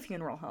area of the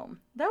funeral home.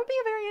 That would be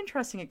a very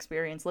interesting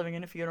experience, living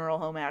in a funeral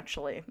home,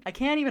 actually. I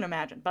can't even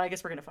imagine, but I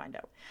guess we're going to find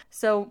out.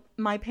 So,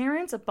 my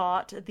parents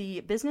bought the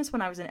business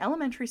when I was in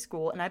elementary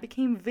school, and I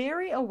became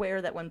very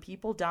aware that when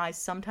people die,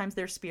 sometimes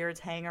their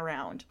spirits hang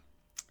around.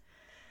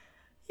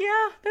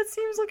 Yeah, that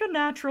seems like a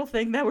natural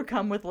thing that would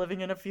come with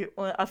living in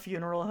a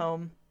funeral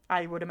home,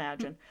 I would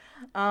imagine.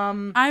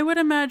 I would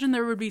imagine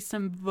there would be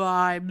some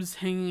vibes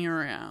hanging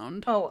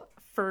around. Oh,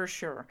 for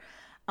sure.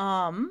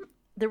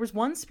 There was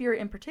one spirit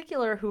in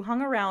particular who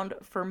hung around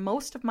for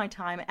most of my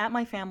time at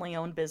my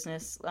family-owned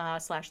business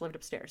 / lived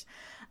upstairs.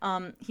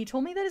 He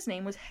told me that his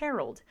name was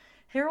Harold.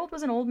 Harold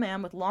was an old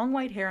man with long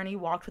white hair, and he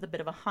walked with a bit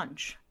of a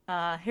hunch.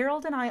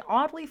 Harold and I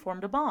oddly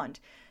formed a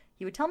bond.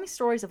 He would tell me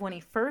stories of when he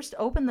first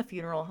opened the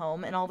funeral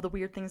home and all of the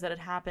weird things that had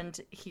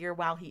happened here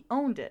while he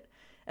owned it.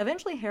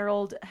 Eventually,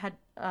 Harold had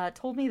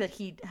told me that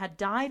he had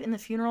died in the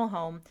funeral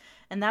home,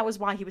 and that was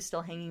why he was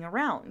still hanging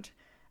around.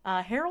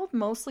 Harold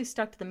mostly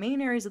stuck to the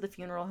main areas of the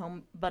funeral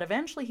home, but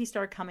eventually he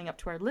started coming up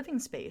to our living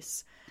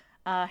space.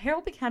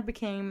 Harold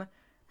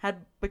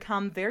had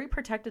become very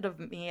protective of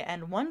me,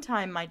 and one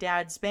time my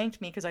dad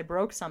spanked me because I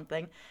broke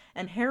something,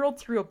 and Harold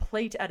threw a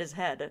plate at his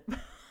head.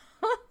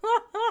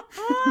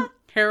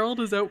 Harold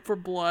is out for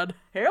blood.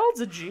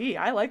 Harold's a G.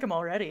 I like him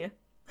already.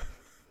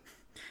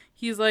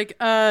 He's like,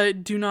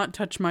 do not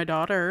touch my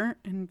daughter.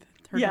 And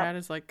her dad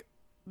is like,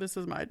 this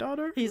is my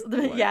daughter?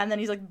 Yeah, and then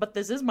he's like, but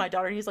this is my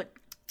daughter. And he's like,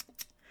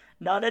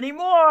 not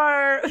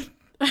anymore.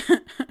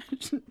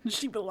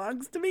 She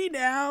belongs to me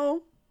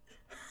now.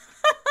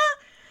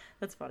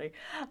 That's funny.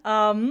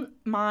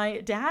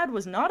 My dad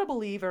was not a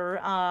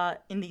believer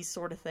in these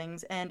sort of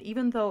things, and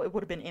even though it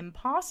would have been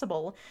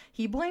impossible,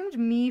 he blamed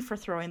me for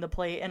throwing the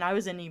plate, and I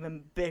was in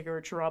even bigger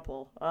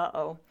trouble.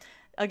 Uh-oh.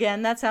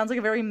 Again, that sounds like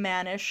a very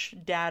mannish,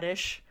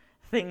 daddish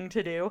thing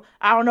to do.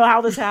 I don't know how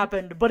this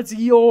happened, but it's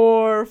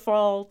your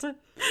fault.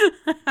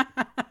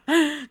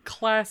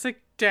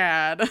 Classic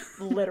dad.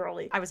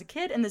 Literally. I was a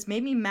kid, and this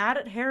made me mad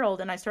at Harold,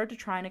 and I started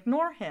to try and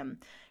ignore him.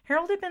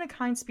 Harold had been a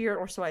kind spirit,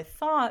 or so I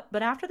thought,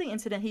 but after the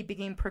incident, he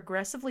became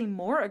progressively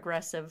more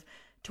aggressive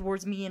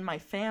towards me and my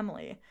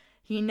family.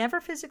 He never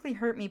physically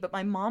hurt me, but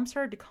my mom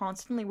started to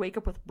constantly wake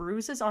up with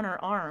bruises on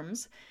her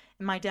arms,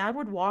 and my dad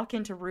would walk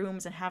into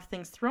rooms and have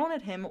things thrown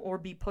at him or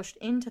be pushed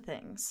into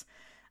things.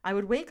 I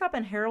would wake up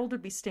and Harold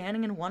would be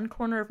standing in one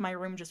corner of my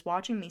room just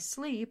watching me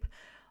sleep,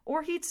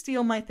 or he'd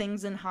steal my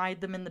things and hide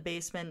them in the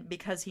basement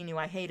because he knew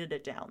I hated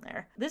it down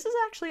there. This is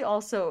actually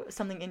also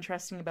something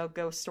interesting about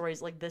ghost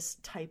stories, like this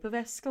type of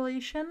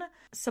escalation.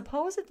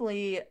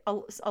 Supposedly,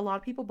 a lot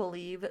of people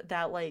believe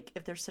that, like,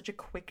 if there's such a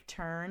quick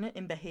turn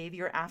in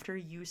behavior after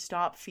you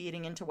stop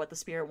feeding into what the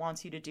spirit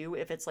wants you to do,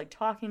 if it's like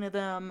talking to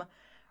them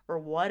or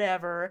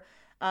whatever,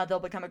 they'll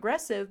become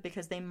aggressive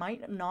because they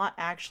might not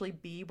actually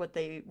be what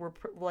they were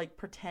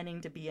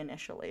pretending to be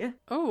initially.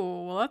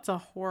 Oh, well, that's a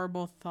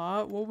horrible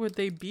thought. What would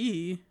they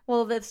be?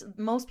 Well,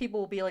 most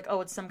people will be like,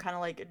 oh, it's some kind of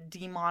like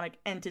demonic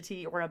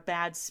entity or a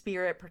bad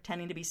spirit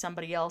pretending to be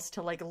somebody else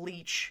to like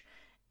leech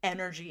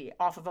energy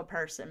off of a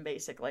person,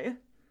 basically.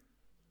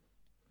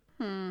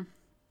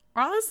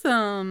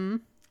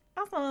 Awesome.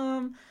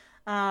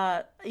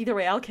 Either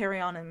way, I'll carry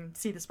on and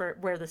see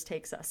where this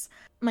takes us.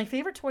 My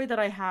favorite toy that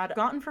I had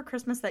gotten for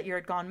Christmas that year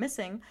had gone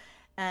missing,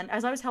 and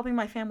as I was helping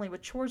my family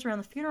with chores around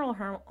the funeral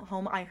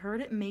home, I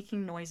heard it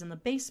making noise in the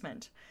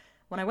basement.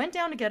 When I went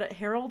down to get it,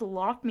 Harold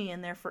locked me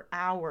in there for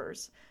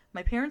hours.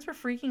 My parents were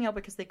freaking out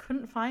because they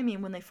couldn't find me,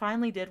 and when they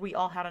finally did, we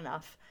all had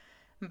enough.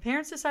 My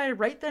parents decided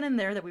right then and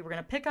there that we were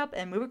going to pick up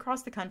and move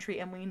across the country,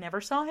 and we never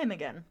saw him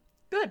again.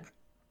 Good.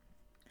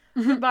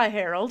 Goodbye,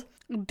 Harold.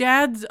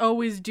 Dads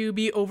always do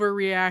be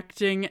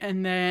overreacting,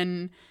 and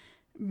then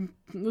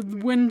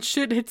when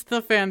shit hits the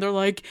fan, they're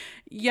like,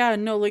 yeah,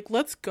 no, like,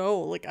 let's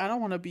go. Like, I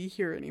don't want to be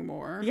here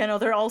anymore. Yeah, no,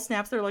 they're all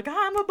snaps. They're like,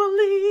 I'm a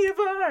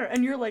believer.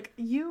 And you're like,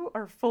 you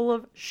are full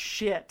of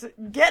shit.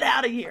 Get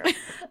out of here.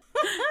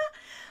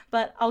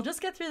 But I'll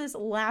just get through this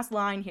last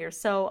line here.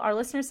 So our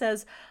listener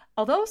says,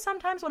 although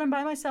sometimes when I'm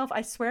by myself,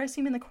 I swear I see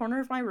him in the corner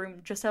of my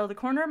room, just out of the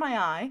corner of my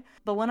eye.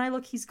 But when I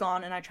look, he's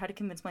gone, and I try to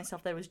convince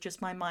myself that it was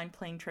just my mind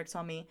playing tricks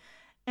on me.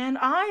 And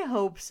I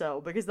hope so,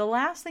 because the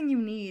last thing you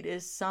need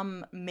is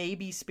some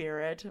maybe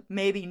spirit,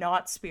 maybe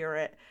not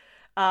spirit,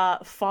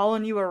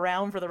 following you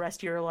around for the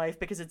rest of your life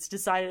because it's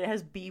decided it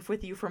has beef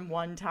with you from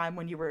one time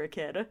when you were a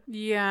kid.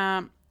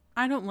 Yeah,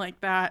 I don't like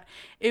that.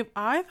 If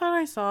I thought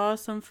I saw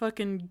some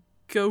fucking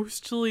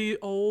ghostly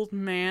old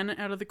man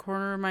out of the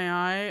corner of my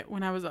eye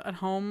when I was at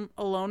home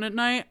alone at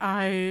night,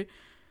 I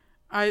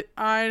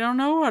don't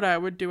know what I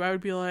would do. I would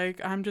be like,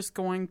 I'm just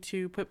going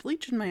to put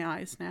bleach in my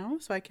eyes now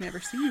so I can never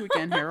see you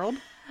again, Harold.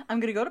 I'm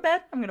going to go to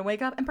bed, I'm going to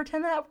wake up and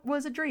pretend that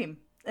was a dream.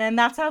 And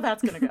that's how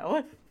that's going to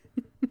go.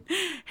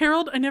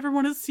 Harold, I never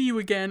want to see you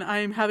again. I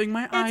am having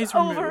my eyes removed. It's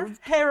over,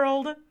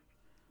 Harold.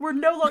 We're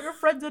no longer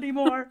friends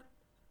anymore.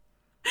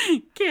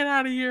 Get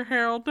out of here,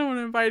 Harold. No one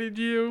invited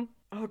you.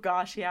 Oh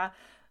gosh, yeah.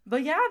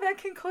 But yeah, that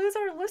concludes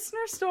our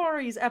listener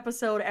stories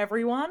episode,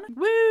 everyone.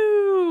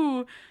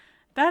 Woo!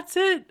 That's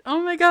it.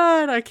 Oh my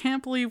god, I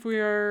can't believe we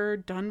are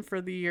done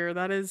for the year.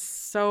 That is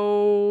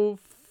so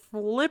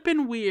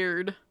flippin'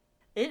 weird.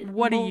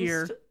 What a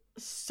year.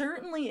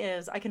 Certainly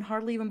is. I can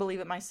hardly even believe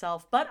it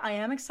myself, but I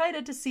am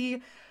excited to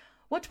see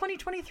what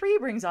 2023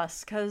 brings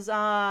us, because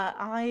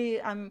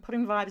I'm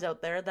putting vibes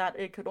out there that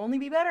it could only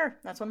be better.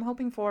 That's what I'm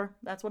hoping for.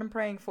 That's what I'm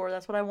praying for.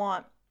 That's what I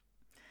want.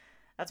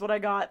 That's what I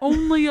got.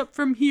 Only up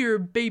from here,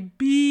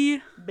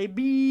 baby.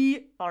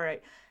 Baby. All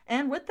right.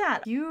 And with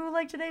that, if you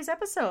like today's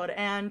episode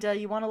and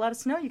you want to let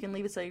us know, you can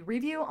leave us a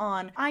review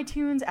on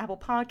iTunes, Apple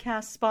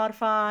Podcasts,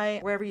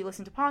 Spotify, wherever you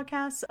listen to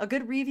podcasts. A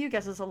good review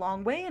gets us a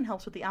long way and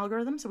helps with the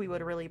algorithm, so we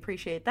would really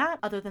appreciate that.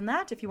 Other than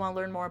that, if you want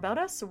to learn more about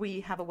us, we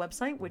have a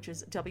website, which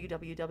is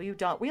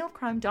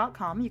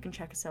www.wheelofcrime.com. You can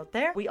check us out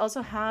there. We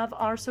also have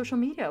our social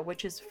media,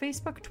 which is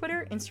Facebook,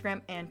 Twitter,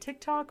 Instagram, and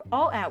TikTok,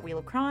 all at Wheel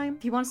of Crime.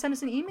 If you want to send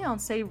us an email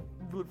and say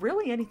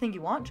really anything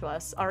you want to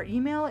us, our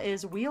email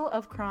is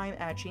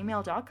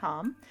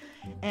wheelofcrime@gmail.com.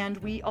 And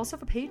we also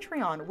have a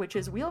Patreon, which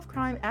is Wheel of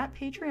Crime at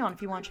Patreon.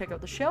 If you want to check out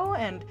the show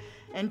and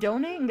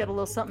donate and get a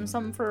little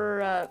something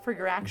for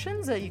your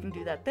actions, you can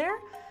do that there.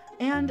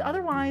 And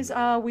otherwise,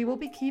 we will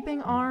be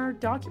keeping our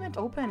document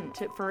open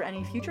for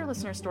any future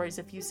listener stories.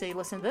 If you say,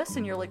 listen to this,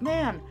 and you're like,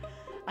 man,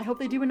 I hope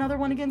they do another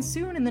one again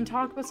soon, and then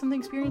talk about some of the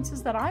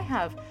experiences that I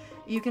have,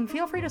 you can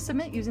feel free to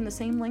submit using the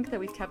same link that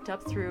we've kept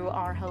up through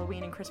our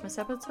Halloween and Christmas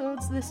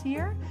episodes this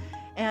year.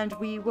 And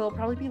we will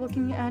probably be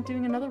looking at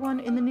doing another one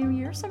in the new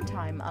year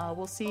sometime.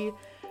 We'll see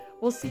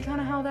kind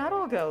of how that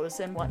all goes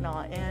and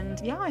whatnot. And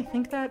yeah, I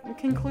think that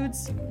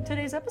concludes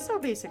today's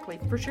episode, basically.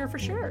 For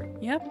sure.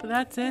 Yep,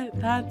 that's it.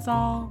 That's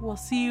all. We'll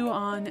see you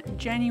on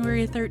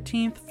January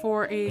 13th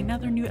for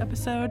another new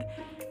episode.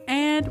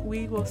 And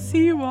we will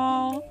see you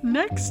all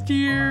next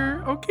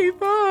year. Okay,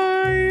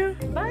 bye.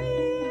 Bye.